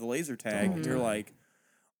butt corner of the laser tag, whole and you're time. like,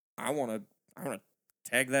 I wanna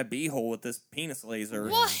tag that beehole with this penis laser.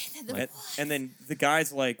 What? And then the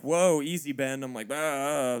guy's like, whoa, easy, Ben. I'm like,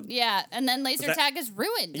 ah. Yeah, and then laser tag is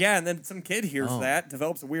ruined. Yeah, and then some kid hears that,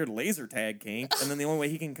 develops a weird laser tag kink, and then the only way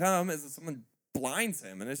he can come is if someone blinds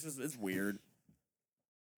him, and it's weird.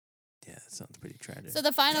 Yeah, that sounds pretty tragic. So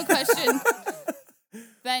the final question,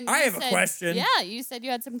 Ben. I have a question. Yeah, you said you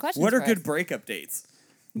had some questions. What are for good us. breakup dates?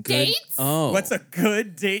 Dates? Oh. What's a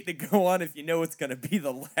good date to go on if you know it's going to be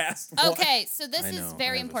the last one? Okay, so this I is know,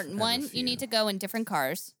 very I have a- important. I have a One, you few. need to go in different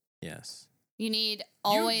cars. Yes. You need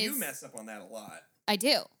always. You mess up on that a lot. I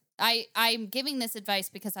do. I'm giving this advice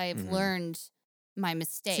because I have learned my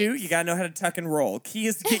mistakes. 2, you got to know how to tuck and roll. Key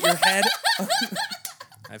is to get your head.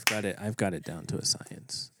 I've got it down to a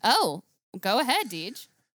science. Oh, go ahead, Deej.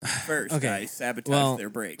 First, Okay. guys sabotage Well, their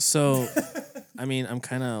brakes. So, I mean, I'm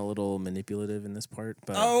kind of a little manipulative in this part,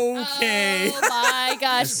 but Okay. Oh my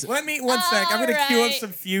gosh. Let me, one sec. I'm going to cue up Alright. some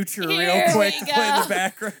Future Here real quick we to play in go. the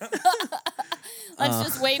background. Let's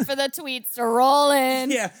just wait for the tweets to roll in.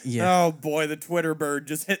 Yeah. Yeah. Oh, boy. The Twitter bird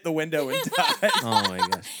just hit the window and died. oh my gosh.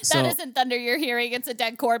 That So isn't thunder you're hearing. It's a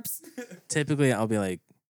dead corpse. typically I'll be like,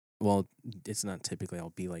 well, it's not typically I'll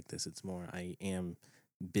be like this. It's more I am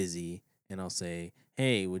busy and I'll say,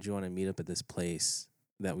 hey, would you want to meet up at this place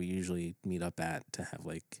that we usually meet up at to have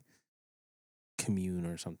like commune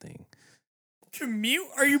or something? Commute?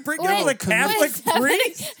 Are you bringing Wait, up the Catholic What's happening?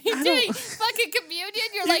 priest? You're doing fucking communion?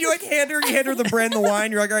 You're You like hand her the bread and the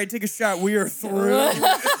wine. You're like, all right, take a shot. We are through. in the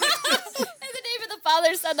name of the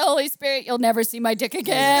Father, Son, the Holy Spirit, you'll never see my dick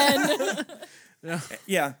again.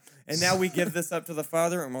 Yeah. And now we give this up to the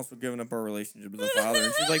Father. I'm also giving up our relationship with the Father.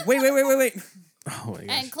 And she's like, wait. Oh my gosh.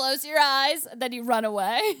 And close your eyes, and then you run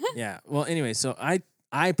away. Yeah. Well, anyway, so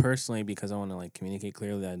I personally, because I want to like communicate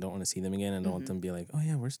clearly that I don't want to see them again. I don't want them to be like, oh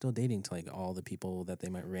yeah, we're still dating to like all the people that they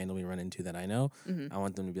might randomly run into that I know. I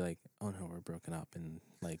want them to be like, oh no, we're broken up. And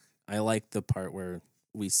like, I like the part where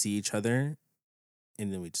we see each other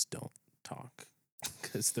and then we just don't talk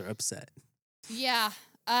because they're upset. Yeah.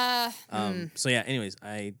 So yeah, anyways,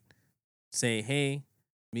 I say, hey,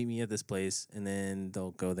 meet me at this place. And then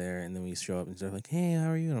they'll go there and then we show up and they're like, hey, how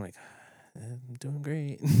are you? And I'm like, I'm doing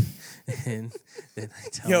great. And then I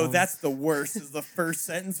tell Yo, them, that's the worst, is the first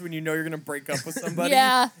sentence when you know you're going to break up with somebody.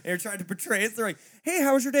 Yeah. And you're trying to portray it. They're like, hey,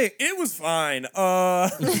 how was your day? It was fine.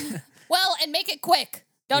 Well, and make it quick.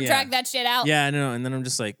 Don't Yeah. drag that shit out. yeah, no. And then I'm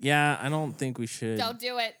just like, yeah, I don't think we should. Don't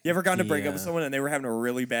do it. You ever gone to break up with Yeah. someone and they were having a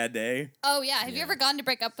really bad day? Oh, yeah. Have you Yeah. ever gone to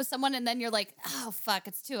break up with someone and then you're like, oh, fuck,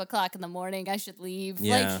 it's 2:00 in the morning. I should leave.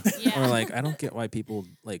 Yeah. Like, yeah. Or like, I don't get why people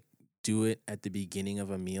like do it at the beginning of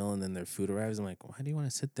a meal and then their food arrives. I'm like, why do you want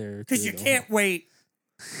to sit there? Because you can't wait.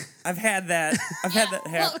 I've had that. I've had that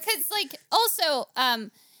Well, happen. because, like, also,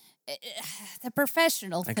 the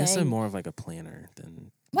professional I thing. guess I'm more of like a planner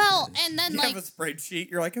than. Well, you guys. and then, You like, have a spreadsheet.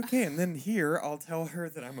 You're like, okay, and then here I'll tell her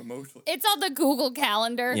that I'm emotional. it's on the Google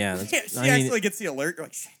Calendar. Yeah, that's, Yeah, she I mean, actually gets the alert. You're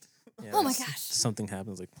like, shit. yeah, Oh my s- gosh. something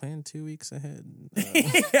happens like plan 2 weeks ahead.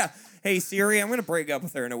 Yeah. Hey Siri, I'm gonna break up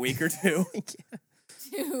with her in a week or two.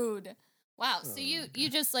 Dude. Wow. So you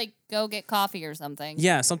just, like, go get coffee or something.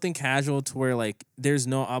 Yeah, something casual to where like there's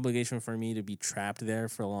no obligation for me to be trapped there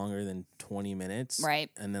for longer than 20 minutes. Right.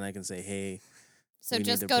 And then I can say, hey, So we need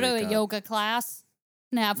just to go to break a up. yoga class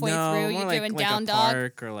and halfway no, through more you're like, doing like down a dog.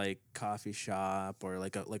 park or like coffee shop or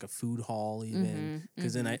like a food hall even.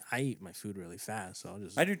 Because then I eat my food really fast. So I'll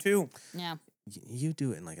just I do too. Yeah. you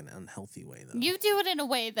do it in like an unhealthy way though. You do it in a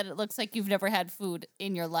way that it looks like you've never had food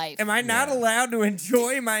in your life. Am I not Yeah. allowed to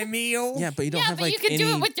enjoy my meal? Yeah, but you don't yeah, have but like you can do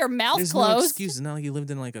any- it with your mouth There's no closed. excuse. It's not like you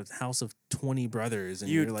lived in like a house of 20 brothers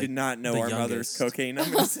and You you're like did not know the our youngest. mother's cocaine.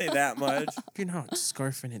 I'm gonna say that much. You're not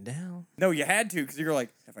scarfing it down. No, you had to because you're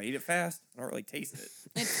like, if I eat it fast, I don't really taste it.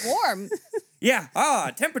 It's warm. Yeah.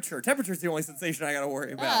 Temperature. Temperature's the only sensation I gotta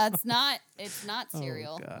worry about. It's not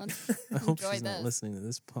cereal. Oh, God. Let's I hope enjoy she's not this. listening to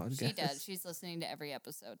this podcast. She does. She's listening to every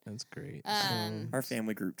episode. That's great. Our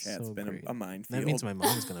family group chat's so been great. a minefield. That means my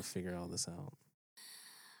mom's gonna figure all this out.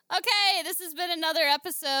 Okay, this has been another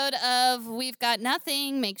episode of We've Got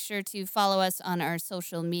Nothing. Make sure to follow us on our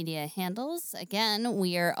social media handles. Again,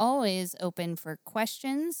 we are always open for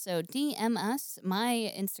questions, so DM us.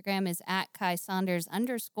 My Instagram is @KaiSaunders_,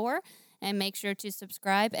 and make sure to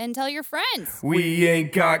subscribe and tell your friends. We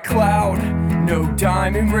ain't got clout, no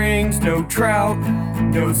diamond rings, no trout,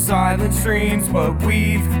 no silent streams, but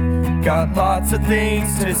we've got lots of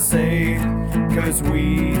things to say, 'cause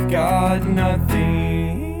we've got nothing.